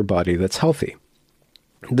with her body that's healthy.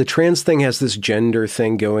 the trans thing has this gender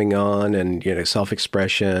thing going on and,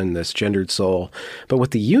 self-expression, this gendered soul. But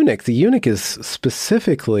with the eunuch is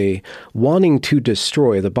specifically wanting to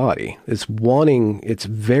destroy the body. It's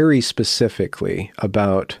very specifically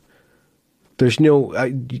about, there's no,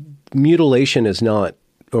 mutilation is not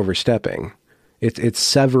overstepping. It's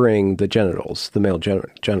severing the genitals, the male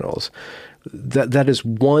genitals. That is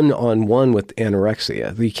one-on-one with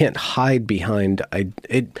anorexia. You can't hide behind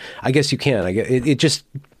it. I guess you can. It's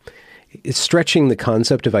stretching the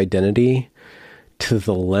concept of identity to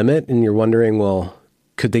the limit, and you're wondering, well,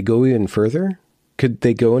 could they go even further? Could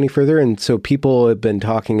they go any further? And so people have been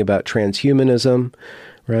talking about transhumanism,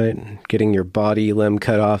 right? Getting your body limb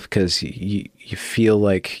cut off because you feel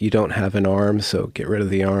like you don't have an arm, so get rid of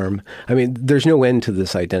the arm. I mean, there's no end to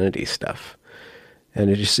this identity stuff. And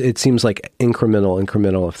it seems like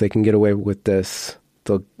incremental. If they can get away with this,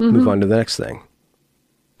 they'll move on to the next thing.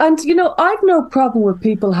 And, I've no problem with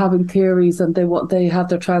people having theories, and they have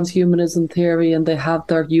their transhumanism theory and they have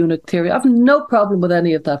their eunuch theory. I have no problem with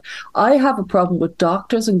any of that. I have a problem with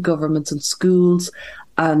doctors and governments and schools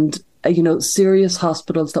and, serious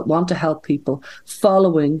hospitals that want to help people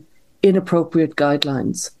following inappropriate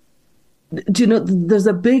guidelines. Do you know, there's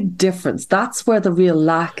a big difference. That's where the real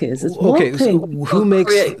lack is. It's okay, so who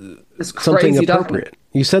makes something appropriate?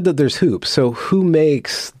 You said that there's hoops. So who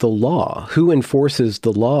makes the law? Who enforces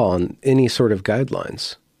the law on any sort of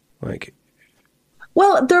guidelines?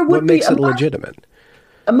 Well, there would what makes it legitimate?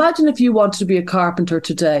 Imagine if you wanted to be a carpenter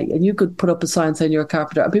today and you could put up a sign saying you're a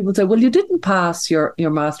carpenter, and people would say, well, you didn't pass your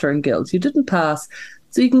master in guilds. You didn't pass.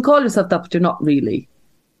 So you can call yourself that, but you're not really.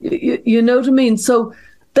 You know what I mean? So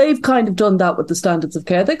they've kind of done that with the standards of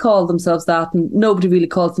care. They call themselves that, and nobody really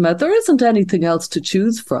calls them out. There isn't anything else to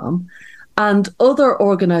choose from. And other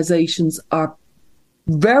organizations are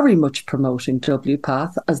very much promoting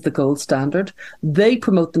WPATH as the gold standard. They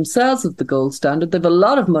promote themselves as the gold standard. They have a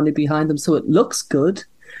lot of money behind them, so it looks good.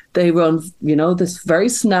 They run, this very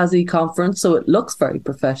snazzy conference, so it looks very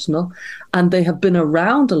professional. And they have been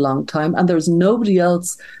around a long time, and there's nobody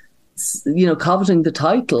else, coveting the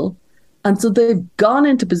title. And so they've gone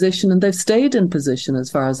into position and they've stayed in position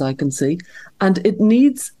as far as I can see. And it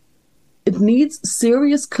needs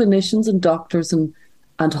serious clinicians and doctors and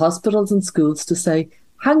hospitals and schools to say,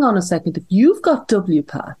 hang on a second, if you've got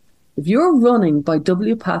WPATH, if you're running by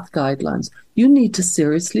WPATH guidelines, you need to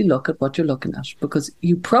seriously look at what you're looking at, because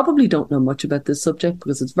you probably don't know much about this subject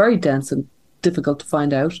because it's very dense and difficult to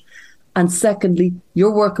find out. And secondly,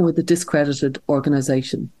 you're working with a discredited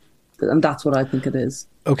organization. And that's what I think it is.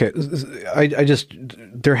 Okay.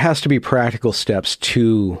 There has to be practical steps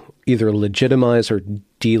to either legitimize or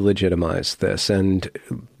delegitimize this. And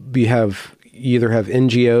you either have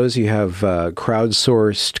NGOs, you have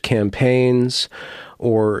crowdsourced campaigns,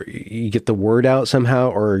 or you get the word out somehow,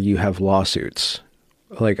 or you have lawsuits.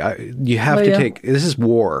 You have to take, this is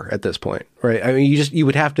war at this point, right? I mean, you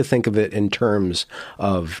would have to think of it in terms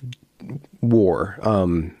of war.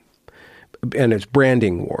 And it's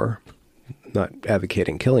branding war, not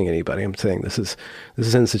advocating killing anybody. I'm saying this is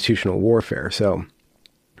institutional warfare. So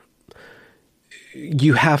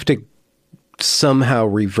you have to somehow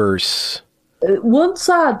reverse. One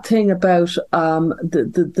sad thing about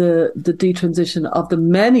the detransition, of the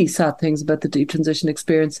many sad things about the detransition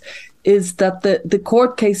experience, is that the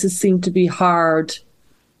court cases seem to be hard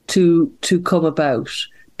to come about,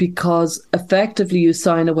 because effectively you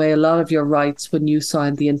sign away a lot of your rights when you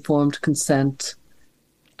sign the informed consent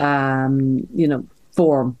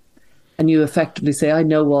form, and you effectively say, I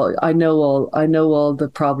know all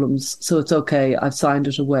the problems, so it's okay, I've signed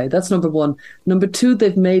it away. That's number one. Number two,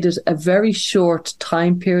 they've made it a very short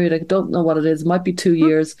time period. I don't know what it is. It might be 2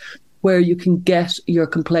 years where you can get your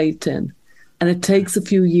complaint in, and it takes a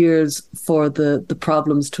few years for the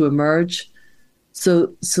problems to emerge.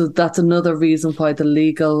 So that's another reason why the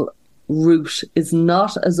legal route is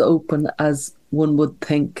not as open as one would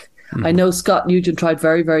think. Mm-hmm. I know Scott Nugent tried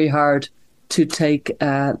very, very hard to take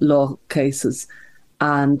law cases,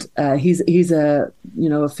 and he's a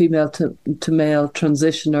female to male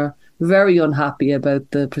transitioner, very unhappy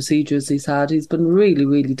about the procedures he's had. He's been really,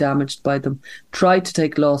 really damaged by them. Tried to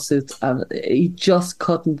take lawsuits, and he just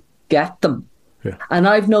couldn't get them. Yeah. And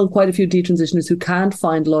I've known quite a few detransitioners who can't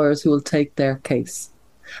find lawyers who will take their case.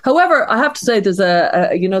 However, I have to say, there's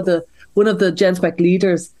one of the GenSpec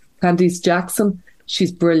leaders, Candice Jackson.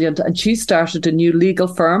 She's brilliant, and she started a new legal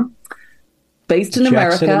firm based in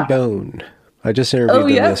Jackson America. And Bone. I just interviewed them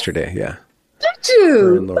yesterday. Yeah. Did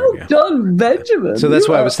you? Well done, Benjamin. So that's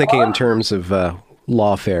why I was thinking in terms of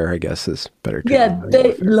lawfare, I guess is better. Yeah,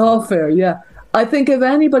 lawfare. Yeah, I think if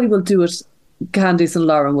anybody will do it, Candice and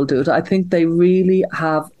Lauren will do it. I think they really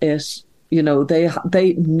have it. You know,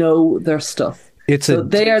 they know their stuff.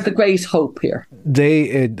 They are the great hope here.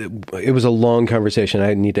 It was a long conversation.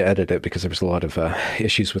 I need to edit it because there was a lot of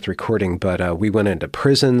issues with recording. But we went into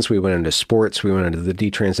prisons, we went into sports, we went into the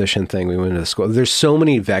detransition thing, we went into the school. There's so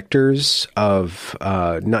many vectors of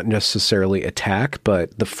not necessarily attack,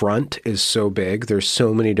 but the front is so big. There's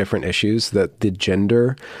so many different issues that the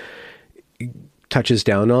gender touches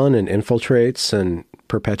down on and infiltrates and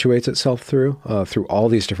perpetuates itself through all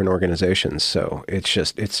these different organizations. So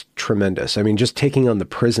it's tremendous. I mean, just taking on the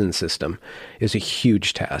prison system is a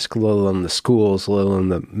huge task, let alone the schools, let alone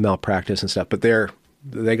the malpractice and stuff. But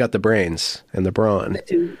they got the brains and the brawn. They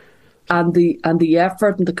do. And the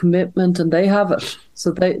effort and the commitment, and they have it.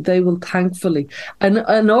 So they will thankfully. And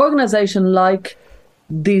an organization like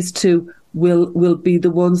these two will be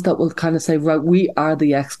the ones that will kind of say, right, we are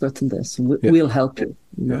the experts in this. We'll help you.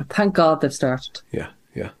 Yeah. Thank God they've started.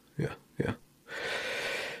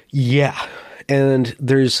 Yeah. And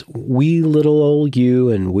there's wee little old you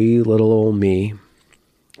and wee little old me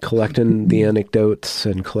collecting the anecdotes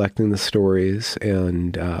and collecting the stories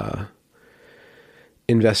and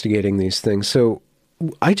investigating these things. So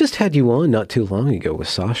I just had you on not too long ago with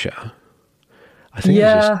Sasha. I think it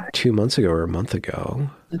was just 2 months ago or a month ago.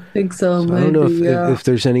 I think so. Maybe, I don't know if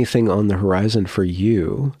there's anything on the horizon for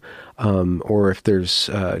you, or if there's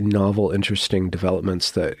novel, interesting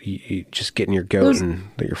developments that you just get in your goat and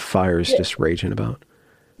that your fire's just raging about.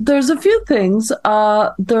 There's a few things.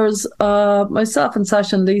 There's myself and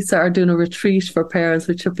Sasha and Lisa are doing a retreat for parents,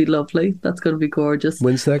 which should be lovely. That's going to be gorgeous.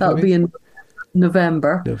 When's that? That'll be in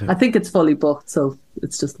November. I think it's fully booked, so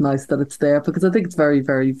it's just nice that it's there because I think it's very,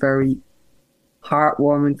 very, very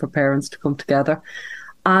heartwarming for parents to come together.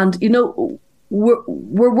 And, you know,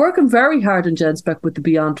 we're working very hard in GenSpec with the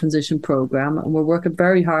Beyond Transition program, and we're working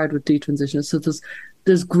very hard with detransitioners. So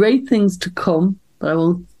there's great things to come, but I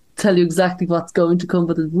won't tell you exactly what's going to come,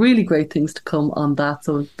 but there's really great things to come on that.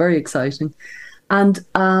 So it's very exciting. And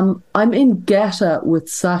I'm in GETA with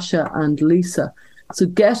Sasha and Lisa. So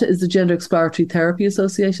GETA is the Gender Exploratory Therapy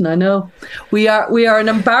Association. I know we are an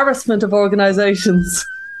embarrassment of organizations.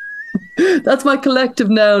 That's my collective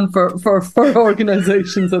noun for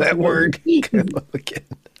organizations. That word. GETA,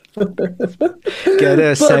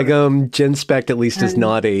 SEGM, GenSpec at least is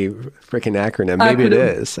not a freaking acronym. Maybe it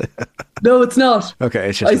is. No, it's not.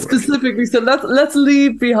 Okay, it's just I specifically said let's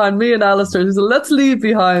leave behind me and Alistair. He said let's leave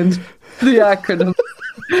behind the acronym.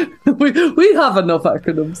 we have enough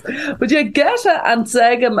acronyms, but yeah, GETA and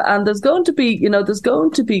SEGM, and there's going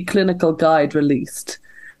to be clinical guide released.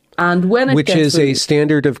 And when it which gets is a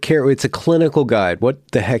standard of care. It's a clinical guide. What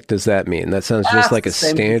the heck does that mean? That sounds just like a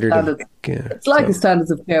standard of care. It's like a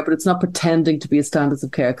standards of care, but it's not pretending to be a standards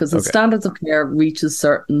of care because the standards of care reaches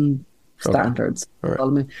certain standards. Right. I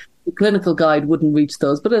mean, the clinical guide wouldn't reach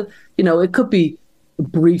those, but it could be a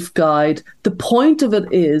brief guide. The point of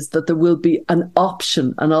it is that there will be an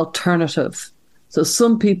option, an alternative. So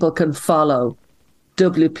some people can follow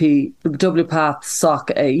WPATH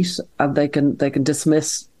SOC 8 and they can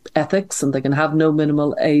dismiss ethics and they can have no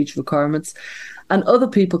minimal age requirements, and other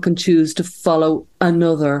people can choose to follow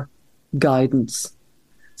another guidance.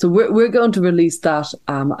 So we're going to release that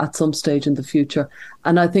at some stage in the future,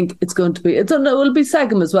 and I think it'll be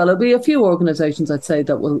SEGM as well. It'll be a few organizations, I'd say,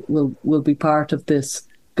 that will be part of this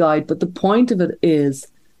guide, but the point of it is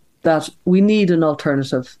that we need an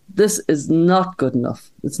alternative. This is not good enough.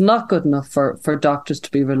 It's not good enough for doctors to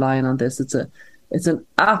be relying on this. It's an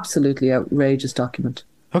absolutely outrageous document.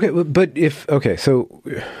 Okay, but so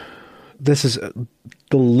this is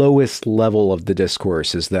the lowest level of the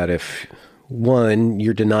discourse is that if, one,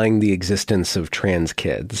 you're denying the existence of trans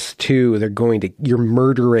kids, two, you're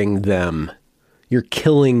murdering them. You're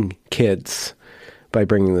killing kids by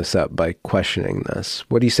bringing this up, by questioning this.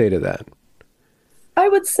 What do you say to that? I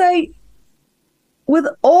would say, with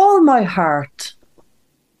all my heart,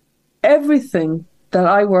 everything that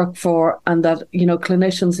I work for and that,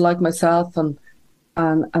 clinicians like myself and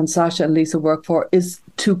Sasha and Lisa work for is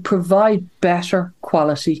to provide better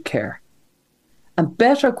quality care. And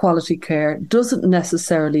better quality care doesn't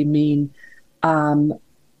necessarily mean care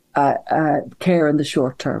in the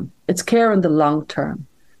short term. It's care in the long term.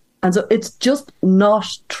 And so it's just not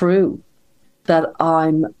true that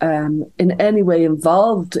I'm in any way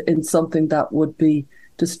involved in something that would be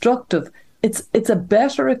destructive. It's a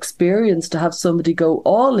better experience to have somebody go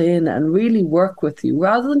all in and really work with you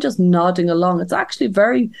rather than just nodding along. It's actually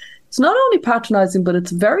it's not only patronizing, but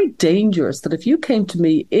it's very dangerous that if you came to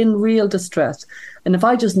me in real distress and if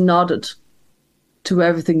I just nodded to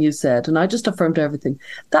everything you said, and I just affirmed everything,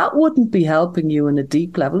 that wouldn't be helping you in a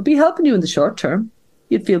deep level. It'd be helping you in the short term.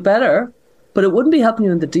 You'd feel better, but it wouldn't be helping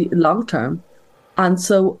you in the long term. And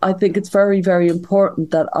so I think it's very, very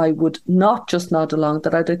important that I would not just nod along,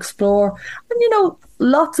 that I'd explore. And, you know,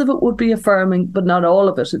 lots of it would be affirming, but not all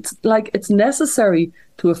of it. It's like it's necessary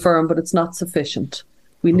to affirm, but it's not sufficient.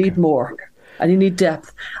 We need more, and you need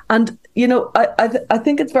depth. And, you know, I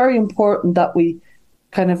think it's very important that we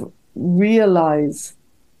kind of realize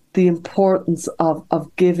the importance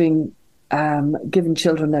of giving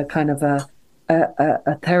children a kind of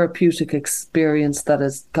a therapeutic experience that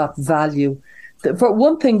has got value. For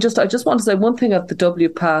one thing, I just want to say one thing of the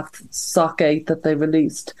WPATH SOC8 that they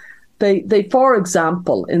released. They, for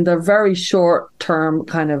example, in their very short-term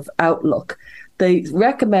kind of outlook, they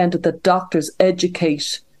recommended that doctors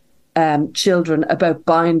educate children about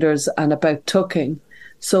binders and about tucking,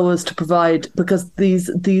 so as to provide, because these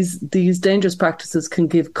dangerous practices can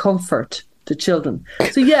give comfort to children.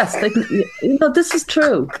 So yes, they can, you know, this is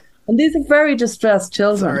true, and these are very distressed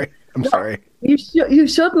children. Sorry. You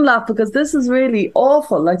shouldn't laugh, because this is really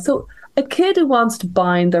awful. Like, so a kid who wants to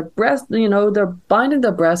bind their breast, you know, they're binding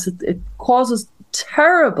their breast. It causes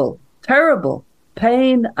terrible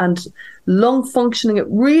pain and lung functioning. It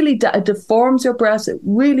really it deforms your breast. It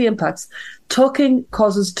really impacts. Tucking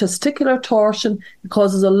causes testicular torsion. It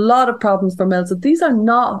causes a lot of problems for males. So these are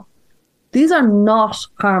not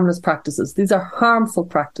harmless practices. These are harmful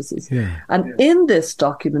practices. Yeah. And in this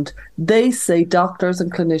document, they say doctors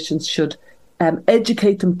and clinicians should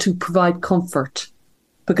educate them to provide comfort,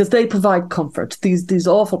 because they provide comfort. These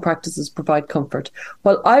awful practices provide comfort.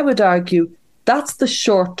 Well, I would argue that's the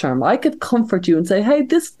short term. I could comfort you and say, hey,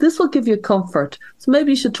 this will give you comfort, so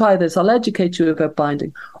maybe you should try this. I'll educate you about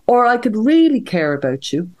binding. Or I could really care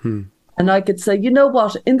about you. And I could say, you know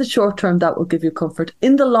what, in the short term, that will give you comfort.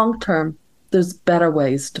 In the long term, there's better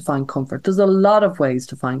ways to find comfort. There's a lot of ways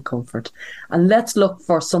to find comfort. And let's look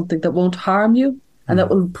for something that won't harm you and that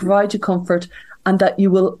will provide you comfort, and that you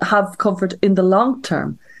will have comfort in the long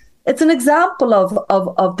term. It's an example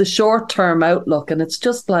of the short term outlook. And it's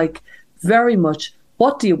just like very much,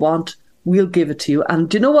 what do you want? We'll give it to you. And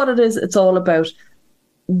do you know what it is? It's all about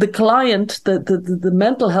the client, the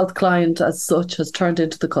mental health client as such has turned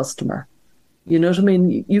into the customer. You know what I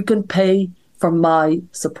mean? You can pay for my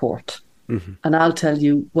support. And I'll tell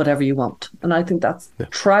you whatever you want. And I think that's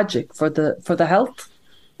tragic for the health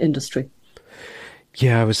industry.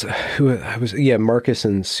 Yeah, Marcus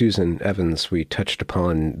and Susan Evans, we touched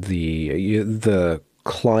upon the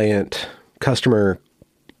client customer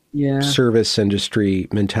service industry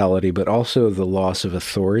mentality, but also the loss of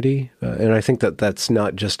authority. And I think that's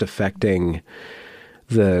not just affecting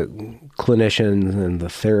the clinicians and the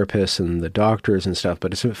therapists and the doctors and stuff,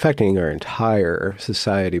 but it's affecting our entire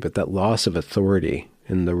society. But that loss of authority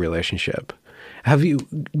in the relationship. Have you,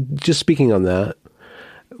 just speaking on that,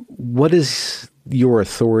 what is your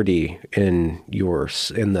authority in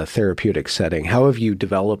the therapeutic setting? How have you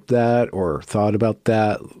developed that or thought about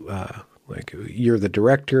that? Like, you're the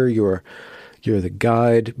director, you're the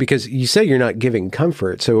guide, because you say you're not giving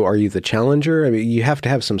comfort. So are you the challenger? I mean, you have to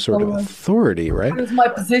have some sort of authority, right? What is my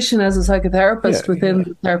position as a psychotherapist within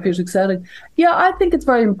the therapeutic setting? Yeah, I think it's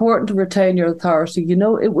very important to retain your authority. You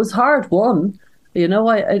know, it was hard won. You know,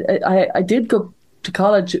 I did go to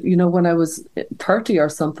college, you know, when I was 30 or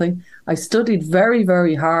something. I studied very,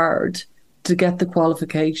 very hard to get the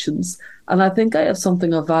qualifications. And I think I have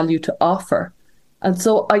something of value to offer. And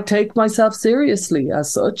so I take myself seriously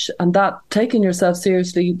as such, and that taking yourself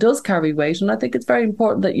seriously does carry weight. And I think it's very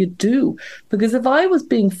important that you do, because if I was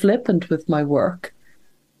being flippant with my work,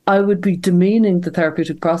 I would be demeaning the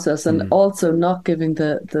therapeutic process and also not giving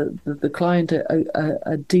the client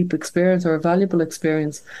a deep experience or a valuable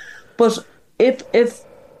experience. But if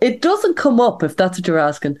it doesn't come up, if that's what you're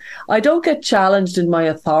asking, I don't get challenged in my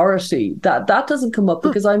authority. That doesn't come up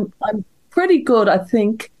because I'm pretty good, I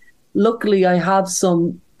think. Luckily, I have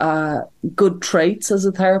some good traits as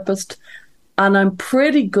a therapist, and I'm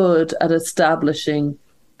pretty good at establishing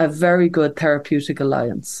a very good therapeutic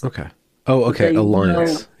alliance. Okay. Oh, okay.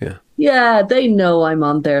 Alliance. Yeah. Yeah, they know I'm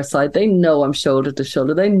on their side. They know I'm shoulder to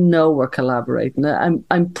shoulder. They know we're collaborating.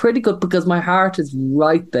 I'm pretty good because my heart is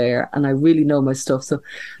right there and I really know my stuff. So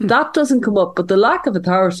that doesn't come up. But the lack of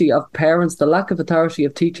authority of parents, the lack of authority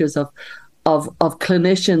of teachers, of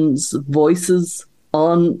clinicians' voices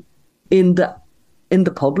in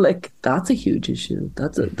the public, that's a huge issue.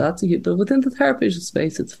 That's a huge. But within the therapeutic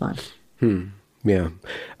space, it's fine. Yeah.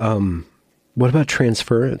 What about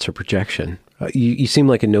transference or projection? You seem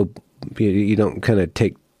like you don't kind of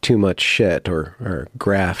take too much shit or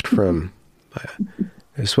graft from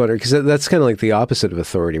I just wonder, because that's kind of like the opposite of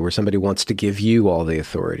authority, where somebody wants to give you all the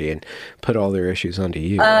authority and put all their issues onto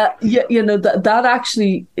you. That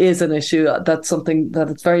actually is an issue. That's something that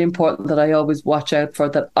it's very important that I always watch out for,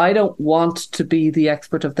 that I don't want to be the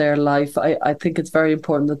expert of their life. I think it's very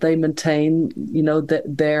important that they maintain,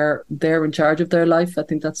 that they're in charge of their life. I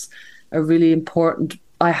think that's a really important.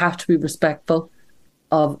 I have to be respectful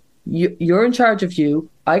of you. You're in charge of you.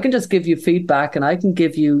 I can just give you feedback, and I can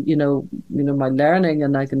give you, my learning,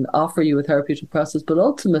 and I can offer you a therapeutic process. But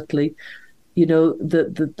ultimately,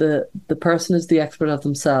 the person is the expert of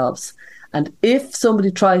themselves. And if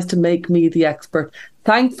somebody tries to make me the expert,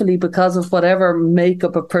 thankfully, because of whatever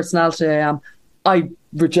makeup of personality I am, I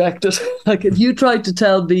reject it. Like, if you tried to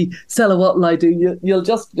tell me, Stella, what will I do?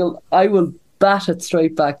 I will bat it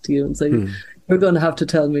straight back to you and say, you're going to have to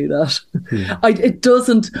tell me that.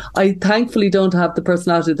 I thankfully don't have the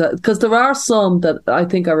personality that, because there are some that I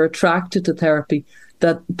think are attracted to therapy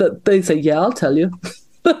that they say, yeah, I'll tell you.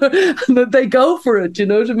 And they go for it, you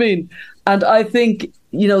know what I mean? And I think,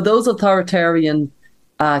 those authoritarian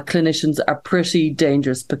clinicians are pretty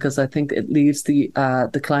dangerous, because I think it leaves the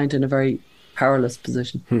client in a very powerless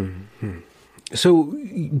position. So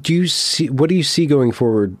what do you see going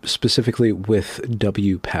forward specifically with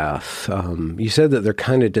WPATH? You said that they're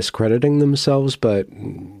kind of discrediting themselves, but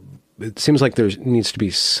it seems like there needs to be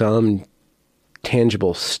some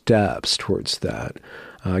tangible steps towards that.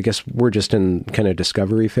 I guess we're just in kind of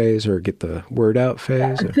discovery phase, or get the word out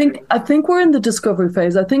phase. I think we're in the discovery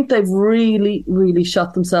phase. I think they've really, really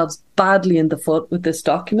shot themselves badly in the foot with this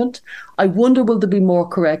document. I wonder, will there be more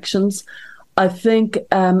corrections? I think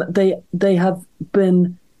they have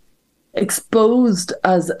been exposed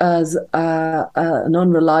as an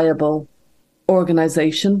unreliable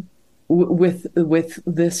organisation with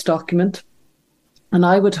this document, and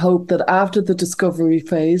I would hope that after the discovery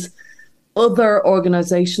phase, other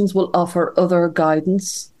organisations will offer other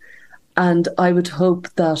guidance, and I would hope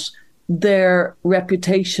that their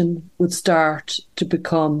reputation would start to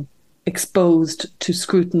become exposed to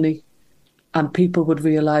scrutiny, and people would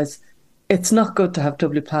realise it's not good to have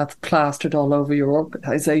WPATH plastered all over your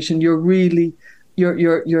organisation. You're really,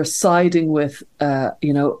 you're siding with,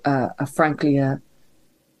 frankly, a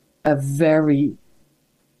very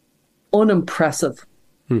unimpressive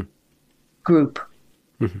group.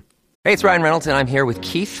 Mm-hmm. Hey, it's Ryan Reynolds, and I'm here with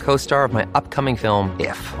Keith, co-star of my upcoming film,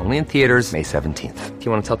 If, only in theaters May 17th. Do you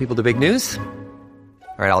want to tell people the big news?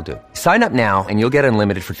 All right, I'll do it. Sign up now and you'll get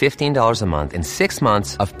unlimited for $15 a month and 6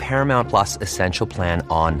 months of Paramount Plus Essential Plan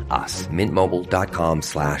on us.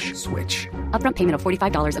 MintMobile.com/switch. Upfront payment of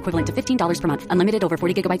 $45 equivalent to $15 per month. Unlimited over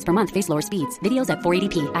 40 gigabytes per month. Face lower speeds. Videos at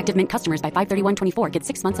 480p. Active Mint customers by 531.24 get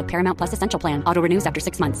 6 months of Paramount Plus Essential Plan. Auto renews after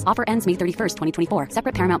 6 months. Offer ends May 31st, 2024.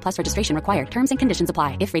 Separate Paramount Plus registration required. Terms and conditions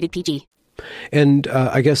apply if rated PG. And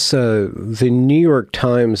I guess the New York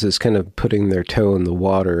Times is kind of putting their toe in the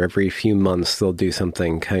water. Every few months they'll do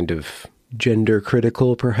something kind of gender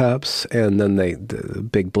critical, perhaps, and then the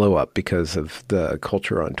big blow up because of the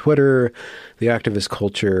culture on Twitter, the activist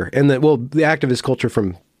culture, and the activist culture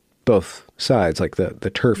from both sides, like the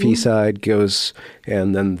TERFy side goes,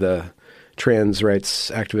 and then the trans rights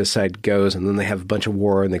activist side goes, and then they have a bunch of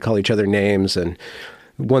war and they call each other names, and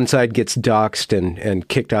one side gets doxxed and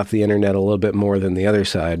kicked off the internet a little bit more than the other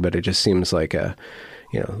side. But it just seems like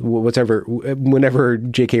whenever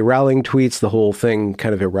J.K. Rowling tweets, the whole thing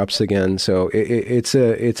kind of erupts again. So it's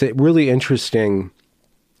a really interesting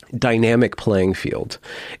dynamic playing field.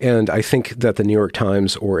 And I think that the New York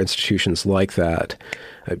Times or institutions like that,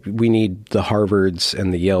 we need the Harvards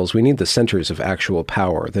and the Yales. We need the centers of actual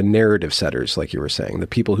power, the narrative setters, like you were saying, the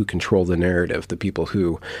people who control the narrative, the people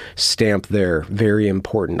who stamp their very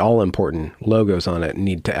important, all important logos on it,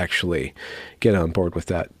 need to actually get on board with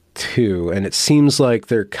that too. And it seems like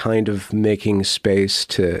they're kind of making space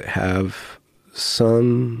to have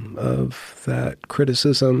some of that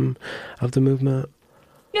criticism of the movement.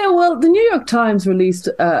 Yeah, well, the New York Times released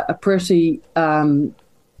a pretty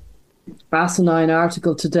asinine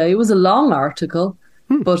article today. It was a long article,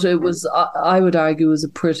 but it was, I would argue, was a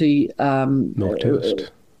pretty...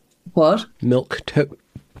 milquetoast. What?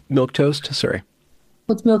 Milquetoast, sorry.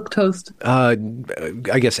 What's milquetoast? I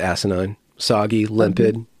guess asinine, soggy,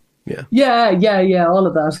 limpid. Yeah, all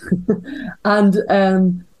of that.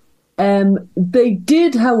 And they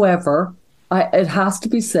did, however, it has to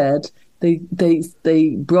be said,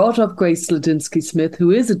 They brought up Grace Lidinsky-Smith,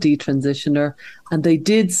 who is a detransitioner, and they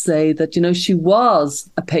did say that, she was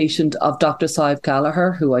a patient of Dr. Sive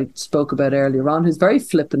Gallagher, who I spoke about earlier on, who's very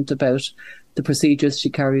flippant about the procedures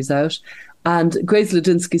she carries out. And Grace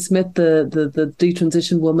Lidinsky-Smith, the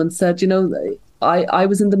detransition woman, said, I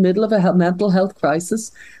was in the middle of a mental health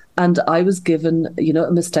crisis, and I was given, a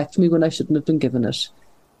mastectomy when I shouldn't have been given it.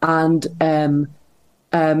 And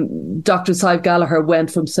Dr. Sive Gallagher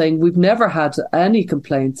went from saying we've never had any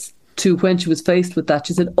complaints to when she was faced with that,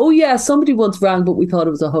 she said, "Oh yeah, somebody once rang, but we thought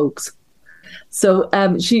it was a hoax." So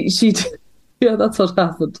she yeah, that's what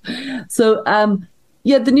happened. So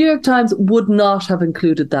the New York Times would not have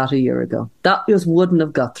included that a year ago. That just wouldn't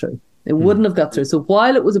have got through. It wouldn't have got through. So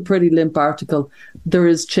while it was a pretty limp article, there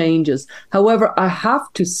is changes. However, I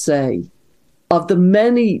have to say, of the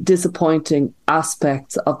many disappointing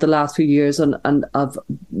aspects of the last few years and of,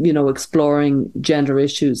 exploring gender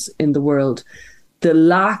issues in the world, the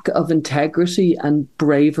lack of integrity and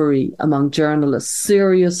bravery among journalists,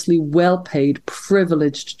 seriously well-paid,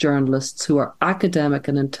 privileged journalists who are academic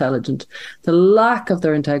and intelligent, the lack of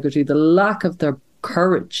their integrity, the lack of their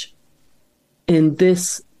courage in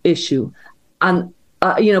this issue. And,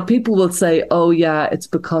 people will say, oh, yeah, it's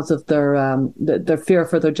because of their fear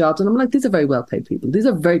for their jobs. And I'm like, these are very well-paid people. These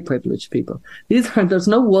are very privileged people. There's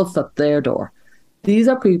no wolf at their door. These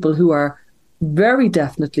are people who are very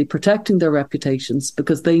definitely protecting their reputations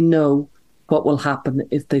because they know what will happen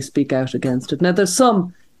if they speak out against it. Now, there's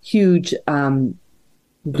some huge,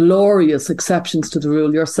 glorious exceptions to the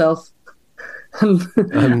rule, yourself,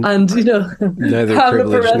 and neither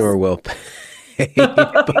privileged nor well paid. Pamela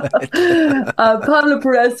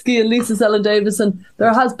Paresky and Lisa Sellen-Davison.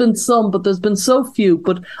 There has been some, but there's been so few.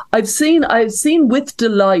 But I've seen with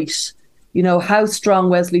delight, how strong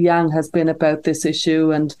Wesley Yang has been about this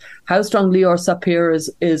issue and how strong Lior Sapir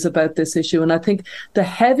is about this issue. And I think the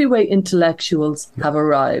heavyweight intellectuals have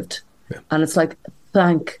arrived. Yeah. And it's like,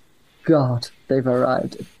 thank God they've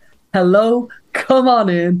arrived. Hello, come on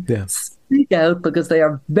in. Yeah. Speak out, because they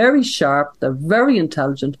are very sharp, they're very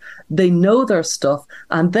intelligent, they know their stuff,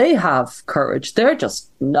 and they have courage. They're just,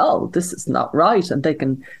 no, this is not right, and they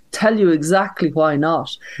can tell you exactly why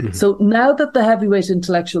not. Mm-hmm. So now that the heavyweight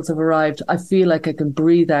intellectuals have arrived, I feel like I can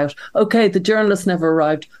breathe out. Okay, the journalists never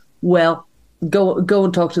arrived. Well, go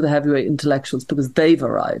and talk to the heavyweight intellectuals, because they've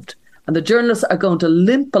arrived. And the journalists are going to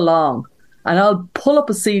limp along, and I'll pull up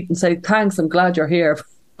a seat and say, thanks, I'm glad you're here.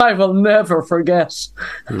 I will never forget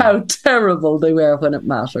how terrible they were when it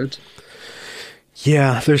mattered.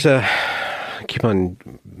 Yeah,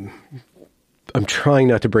 I'm trying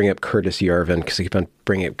not to bring up Curtis Yarvin because I keep on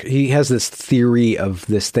bringing up. He has this theory of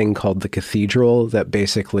this thing called the cathedral that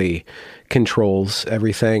basically controls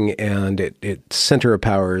everything, and it center of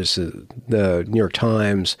powers, the New York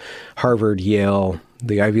Times, Harvard, Yale,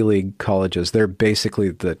 the Ivy League colleges. They're basically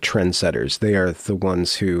the trendsetters. They are the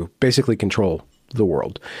ones who basically control the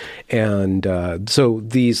world. And so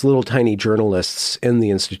these little tiny journalists in the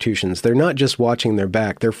institutions, they're not just watching their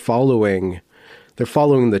back, they're following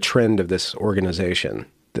the trend of this organization,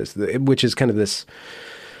 which is kind of this,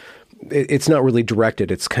 it's not really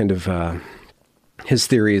directed. It's kind of, his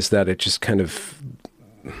theory is that it's kind of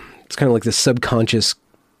like this subconscious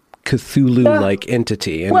Cthulhu-like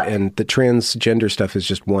entity. And the transgender stuff is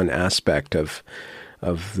just one aspect of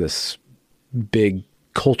this big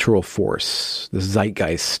cultural force, the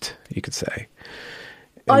zeitgeist, you could say.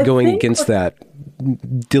 And going against that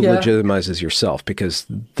delegitimizes yourself, because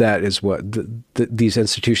that is what these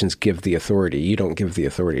institutions give the authority. You don't give the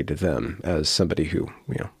authority to them as somebody who,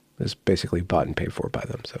 is basically bought and paid for by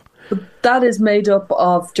them. So that is made up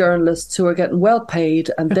of journalists who are getting well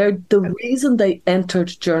paid, and the reason they entered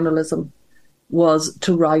journalism was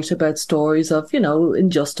to write about stories of,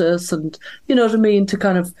 injustice and, what I mean, to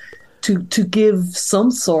kind of to give some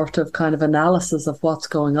sort of kind of analysis of what's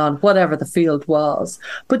going on, whatever the field was.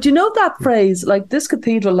 But that phrase, like this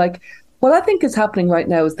cathedral, like what I think is happening right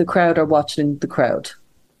now is the crowd are watching the crowd.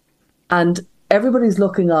 And everybody's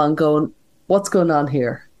looking on going, what's going on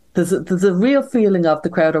here? There's a real feeling of the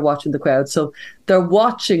crowd are watching the crowd. So they're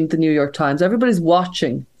watching the New York Times. Everybody's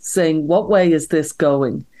watching, saying, what way is this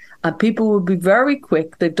going? And people will be very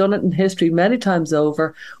quick. They've done it in history many times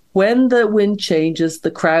over. When the wind changes,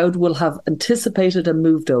 the crowd will have anticipated and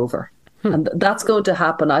moved over. And that's going to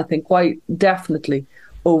happen, I think, quite definitely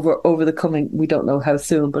over the coming, we don't know how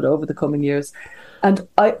soon, but over the coming years. And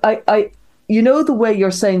I the way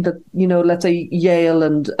you're saying that, let's say Yale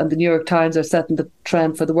and the New York Times are setting the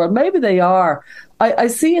trend for the world. Maybe they are. I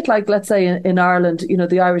see it like, let's say in Ireland,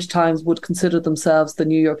 the Irish Times would consider themselves the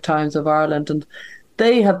New York Times of Ireland. And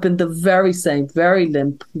they have been the very same, very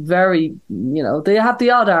limp, very, they have the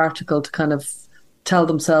odd article to kind of tell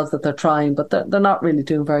themselves that they're trying, but they're not really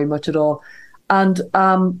doing very much at all. And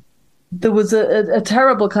there was a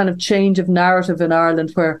terrible kind of change of narrative in Ireland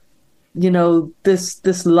where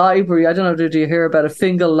this library. I don't know, did you hear about it?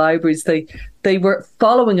 Fingal Libraries. They were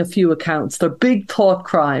following a few accounts. They're big thought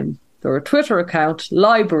crime. They're a Twitter account,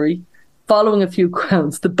 library, following a few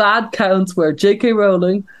accounts. The bad counts were J.K.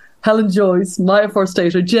 Rowling, Helen Joyce, Maya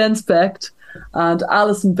Forstater, Jen Specht, and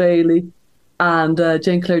Alison Bailey, and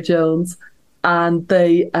Jane Clare Jones. And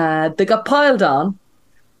they got piled on.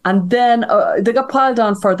 And then they got piled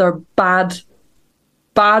on for their bad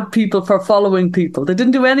people, for following people. They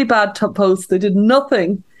didn't do any bad posts. They did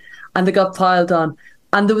nothing. And they got piled on.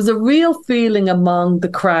 And there was a real feeling among the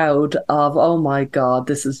crowd of, oh my God,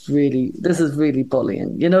 this is really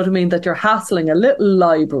bullying. You know what I mean? That you're hassling a little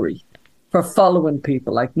library for following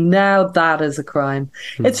people. Like, now that is a crime.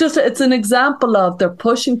 It's an example of they're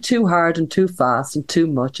pushing too hard and too fast and too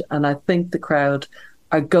much. And I think the crowd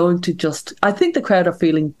are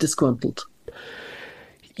feeling disgruntled.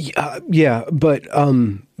 Yeah, but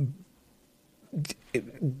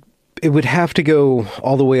it would have to go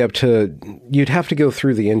all the way up to, you'd have to go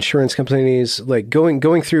through the insurance companies. Like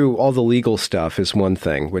going through all the legal stuff is one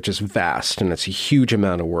thing, which is vast, and it's a huge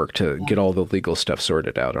amount of work to get all the legal stuff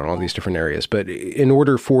sorted out on all these different areas. But in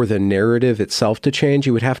order for the narrative itself to change,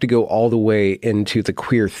 you would have to go all the way into the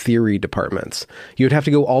queer theory departments. You would have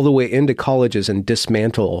to go all the way into colleges and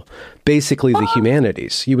dismantle basically the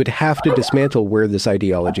humanities. You would have to dismantle where this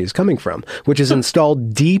ideology is coming from, which is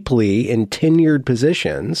installed deeply in tenured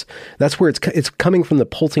positions. That's where it's coming from, the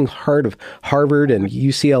pulsing heart of Harvard and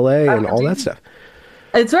UCLA and all that stuff.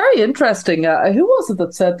 It's very interesting. Who was it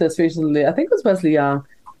that said this recently? I think it was Wesley Young.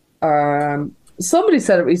 Somebody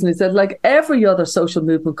said it recently. Said, like, every other social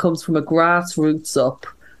movement comes from a grassroots up.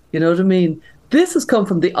 You know what I mean? This has come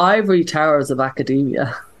from the ivory towers of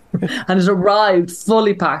academia and it arrived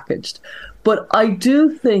fully packaged. But I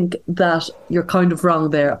do think that you're kind of wrong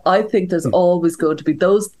there. I think there's always going to be,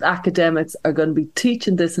 those academics are going to be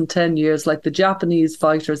teaching this in 10 years, like the Japanese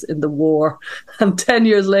fighters in the war. And 10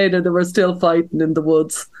 years later, they were still fighting in the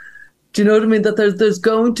woods. Do you know what I mean? That there's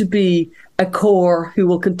going to be a core who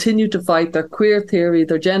will continue to fight their queer theory,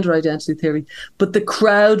 their gender identity theory, but the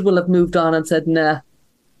crowd will have moved on and said, nah,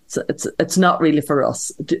 it's not really for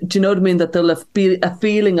us. Do you know what I mean? That there'll be a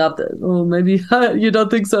feeling of, oh, maybe you don't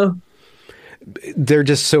think so? They're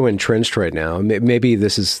just so entrenched right now. Maybe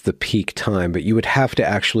this is the peak time, but you would have to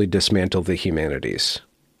actually dismantle the humanities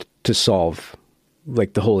to solve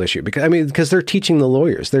like the whole issue. Because they're teaching the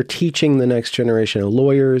lawyers. They're teaching the next generation of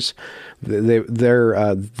lawyers.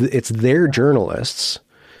 It's their journalists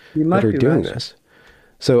that are doing this.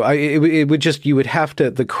 So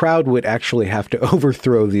the crowd would actually have to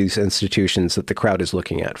overthrow these institutions that the crowd is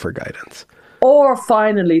looking at for guidance. Or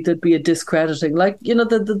finally, there'd be a discrediting, like, you know,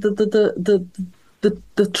 the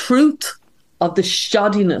truth of the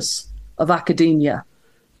shoddiness of academia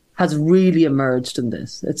has really emerged in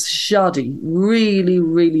this. It's shoddy, really,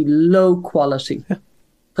 really low quality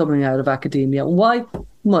coming out of academia. Why?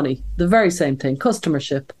 Money, the very same thing,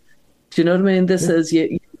 customership. Do you know what I mean? This is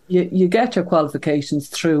you get your qualifications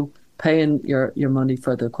through paying your money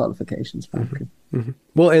for the qualifications, frankly. Mm-hmm.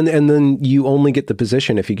 Well, and then you only get the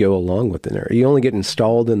position if you go along with the narrative. You only get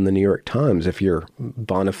installed in the New York Times if you're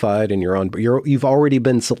bona fide and you've already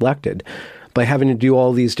been selected by having to do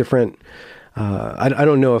all these different. I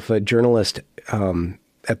don't know if a journalist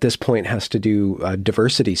at this point has to do a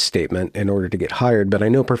diversity statement in order to get hired, but I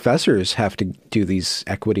know professors have to do these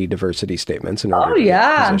equity diversity statements in order. Oh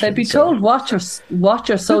yeah, they'd be told watch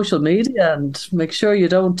your social media and make sure you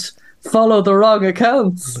don't follow the wrong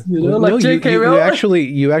accounts, like J.K. Rowling.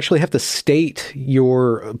 You actually have to state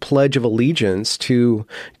your pledge of allegiance to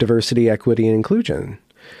diversity, equity, and inclusion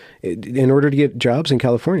in order to get jobs in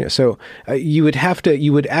California. So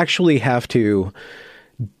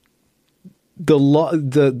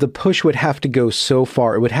the push would have to go so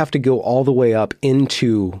far. It would have to go all the way up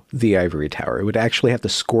into the ivory tower. It would actually have to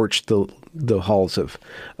scorch the halls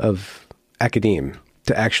of academe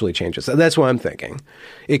to actually change it. So that's what I'm thinking.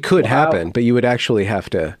 It could happen, but you would actually have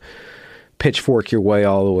to pitchfork your way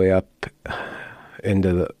all the way up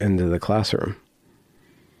into the classroom.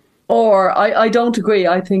 Or I don't agree.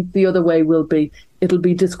 I think the other way it'll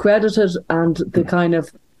be discredited, and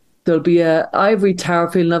there'll be a ivory tower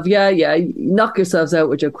feeling of, knock yourselves out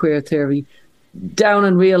with your queer theory. Down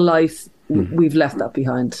in real life, we've left that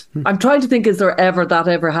behind. I'm trying to think, is there that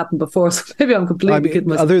ever happened before? So maybe I'm completely kidding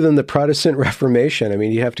myself. Other than the Protestant Reformation,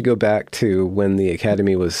 you have to go back to when the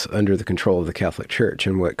academy was under the control of the Catholic Church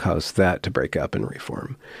and what caused that to break up and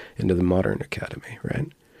reform into the modern academy, right?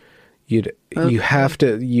 You have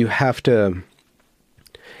to, and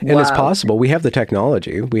it's possible. We have the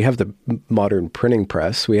technology. We have the modern printing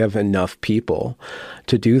press. We have enough people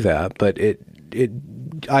to do that, but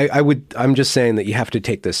I'm just saying that you have to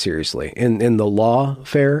take this seriously. In the law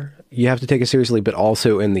fair, you have to take it seriously, but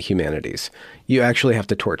also in the humanities. You actually have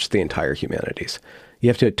to torch the entire humanities. You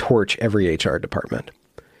have to torch every HR department.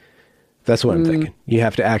 That's what I'm thinking. You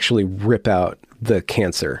have to actually rip out the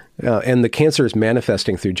cancer. And the cancer is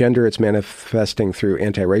manifesting through gender. It's manifesting through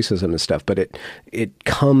anti-racism and stuff, but it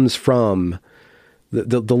comes from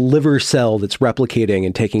the liver cell that's replicating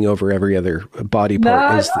and taking over every other body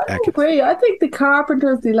part. I agree. I think the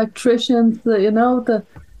carpenters, the electricians,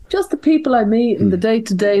 just the people I meet in the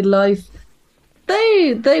day-to-day life,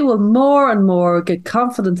 they will more and more get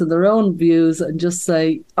confidence in their own views and just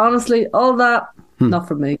say, honestly, all that, not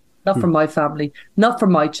for me, not for my family, not for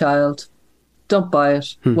my child. Don't buy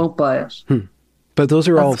it. Won't buy it. But those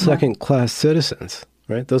are all second-class citizens,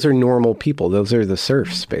 right? Those are normal people. Those are the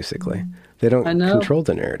serfs, basically. They don't control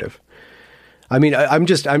the narrative. I mean, I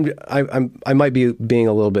might be being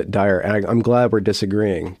a little bit dire, and I'm glad we're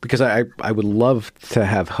disagreeing because I would love to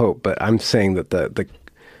have hope, but I'm saying that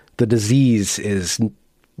the disease is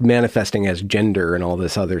manifesting as gender and all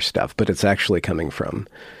this other stuff, but it's actually coming from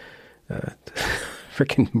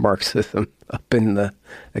freaking Marxism up in the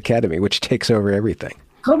academy, which takes over everything.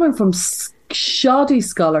 Coming from shoddy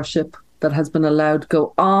scholarship that has been allowed to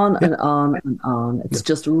go on and on and on. It's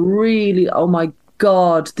just really, oh my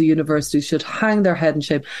God, the universities should hang their head in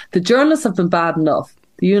shame. The journalists have been bad enough.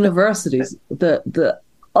 The universities, the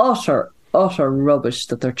utter rubbish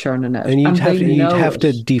that they're churning out. And you'd have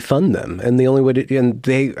to defund them. And the only way and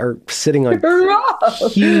they are sitting on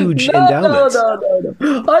huge endowments.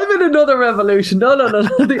 No. I'm in another revolution. No.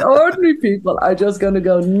 The ordinary people are just going to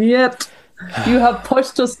go, "Niet, you have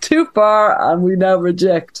pushed us too far and we now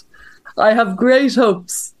reject." I have great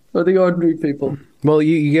hopes for the ordinary people. Well,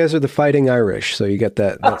 you guys are the Fighting Irish, so you get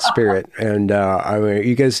that spirit. And I mean,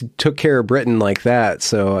 you guys took care of Britain like that,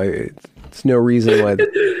 so it's no reason why...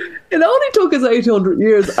 It only took us 800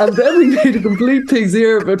 years, and then we made a complete pig's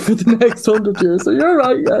ear of it for the next 100 years. So you're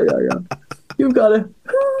right, yeah. You've got it.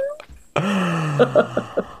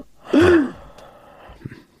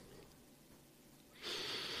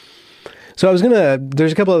 So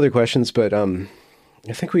there's a couple other questions, but I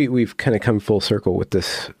think we've kind of come full circle with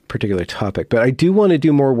this particular topic. But I do want to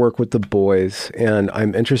do more work with the boys, and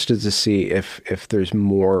I'm interested to see if there's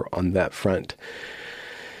more on that front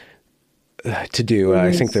to do.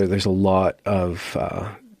 I think there's a lot of...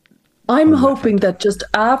 I'm hoping that just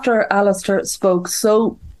after Alistair spoke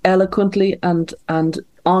so eloquently and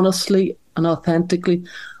honestly and authentically,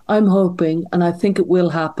 I'm hoping, and I think it will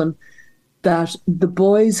happen, that the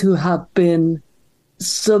boys who have been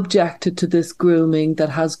subjected to this grooming that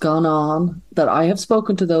has gone on, that I have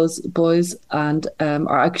spoken to those boys and,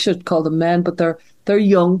 or I should call them men, but they're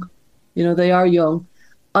young, they are young.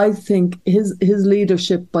 I think his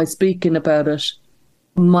leadership by speaking about it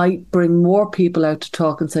might bring more people out to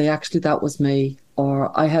talk and say, actually, that was me,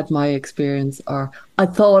 or I had my experience, or I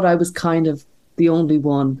thought I was kind of the only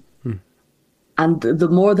one. And the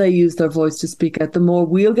more they use their voice to speak out, the more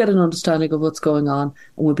we'll get an understanding of what's going on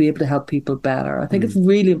and we'll be able to help people better. I think it's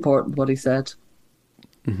really important what he said.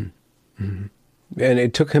 Mm-hmm. Mm-hmm. And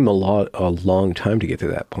it took him a long time to get to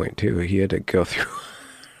that point, too. He had to go through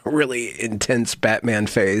a really intense Batman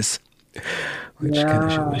phase, which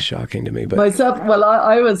kind of was shocking to me. But myself, well,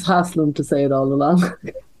 I was hassling to say it all along.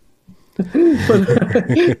 But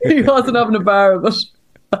he wasn't having a bar of it.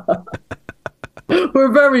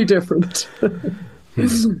 We're very different.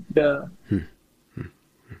 Yeah.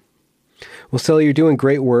 Well, Stella, you're doing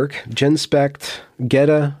great work. GenSpect,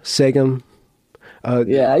 GETA, SEGM. But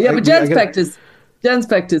GenSpect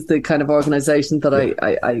is the kind of organization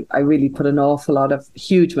that I really put an awful lot of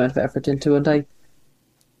huge amount of effort into, and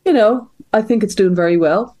I think it's doing very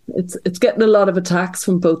well. It's getting a lot of attacks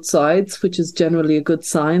from both sides, which is generally a good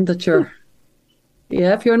sign that you're.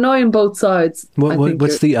 Yeah, if you're annoying both sides.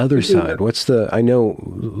 What's the other side? I know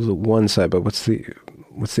the one side, but what's the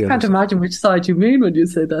other side? I can't imagine which side you mean when you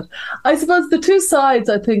say that. I suppose the two sides,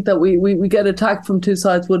 I think, that we get attacked from two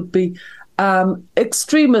sides would be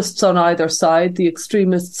extremists on either side, the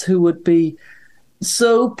extremists who would be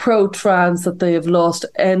so pro-trans that they have lost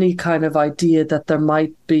any kind of idea that there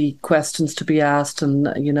might be questions to be asked, and,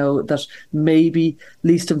 that maybe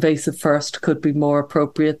least invasive first could be more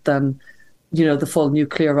appropriate than the full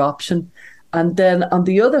nuclear option. And then on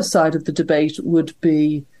the other side of the debate would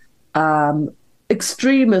be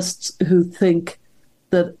extremists who think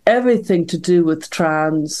that everything to do with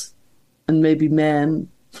trans and maybe men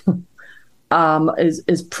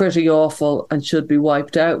is pretty awful and should be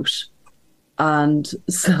wiped out. And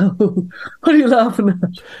so, what are you laughing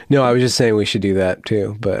at? No, I was just saying we should do that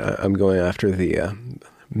too, but I'm going after the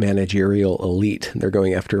managerial elite. They're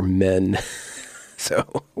going after men.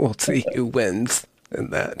 So we'll see who wins in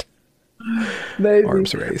that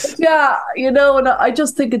arms race. Yeah, and I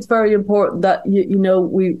just think it's very important that,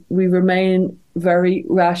 we remain very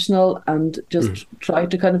rational and just try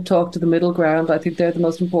to kind of talk to the middle ground. I think they're the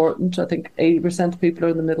most important. I think 80% of people are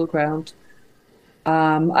in the middle ground.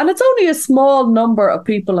 And it's only a small number of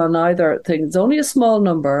people on either thing. It's only a small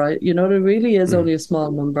number. There really is only a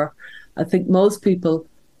small number. I think most people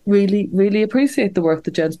really, really appreciate the work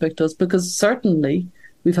that GenSpec does, because certainly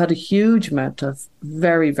we've had a huge amount of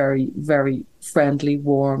very, very, very friendly,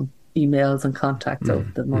 warm emails and contacts over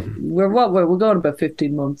the month. We're going about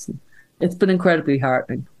 15 months. And it's been incredibly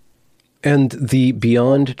heartening. And the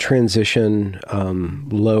Beyond Transition,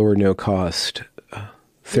 low or no cost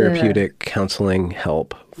therapeutic counseling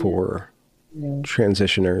help for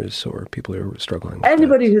transitioners or people who are struggling with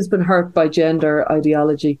anybody who's been hurt by gender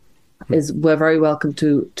ideology is very welcome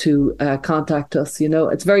to contact us.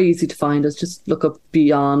 It's very easy to find us. Just look up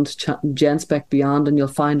Beyond, GenSpec Beyond, and you'll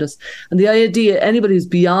find us. And the idea, anybody who's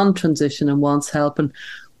beyond transition and wants help, and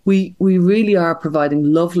we really are providing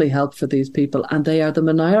lovely help for these people, and they are the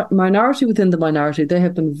minority within the minority. They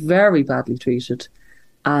have been very badly treated.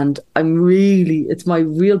 And it's my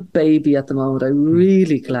real baby at the moment. I'm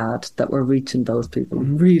really glad that we're reaching those people.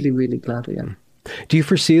 I'm really, really glad we are. Do you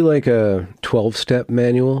foresee like a 12-step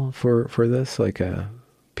manual for this? Like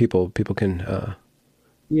people can,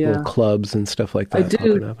 little clubs and stuff like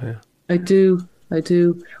that? I do.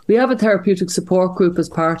 We have a therapeutic support group as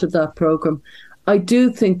part of that program. I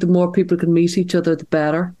do think the more people can meet each other, the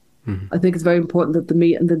better. I think it's very important that they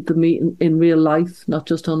meet in real life, not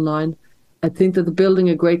just online. I think that they're building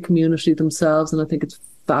a great community themselves, and I think it's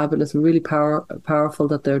fabulous and really powerful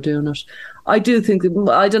that they're doing it. I do think,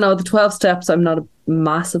 I don't know, the 12 steps I'm not a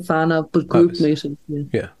massive fan of, but group meetings.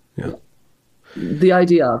 Yeah. The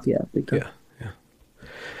idea of, big time. Yeah.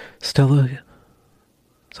 Stella,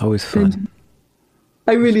 it's always fun.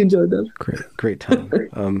 I really enjoyed that. Great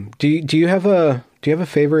time. Do you have a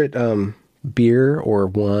favorite beer or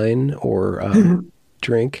wine or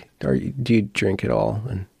drink? Do you drink at all?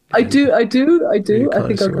 And I do. I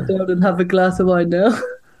think I'll go down and have a glass of wine now.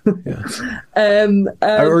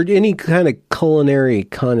 Or any kind of culinary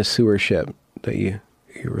connoisseurship that you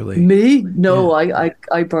really... Me? No,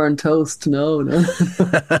 I burn toast. No.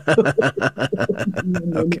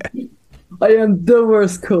 Okay. I am the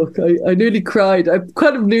worst cook. I nearly cried. I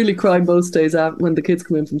kind of nearly cried most days when the kids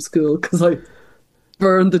come in from school, because I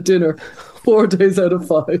burned the dinner 4 days out of 5.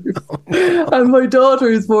 Oh, no. And my daughter,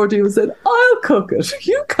 who's 14, said, "I'll cook it.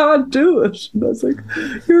 You can't do it." And I was like,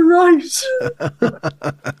 "You're right."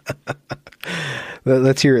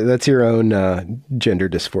 That's your own gender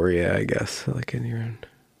dysphoria, I guess, like in your own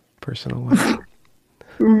personal life.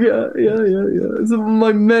 Yeah. It's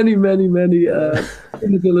my many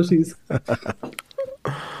inabilities.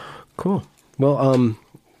 Cool. Well,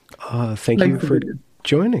 thank you for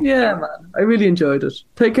joining. Yeah, man. I really enjoyed it.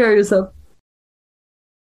 Take care of yourself.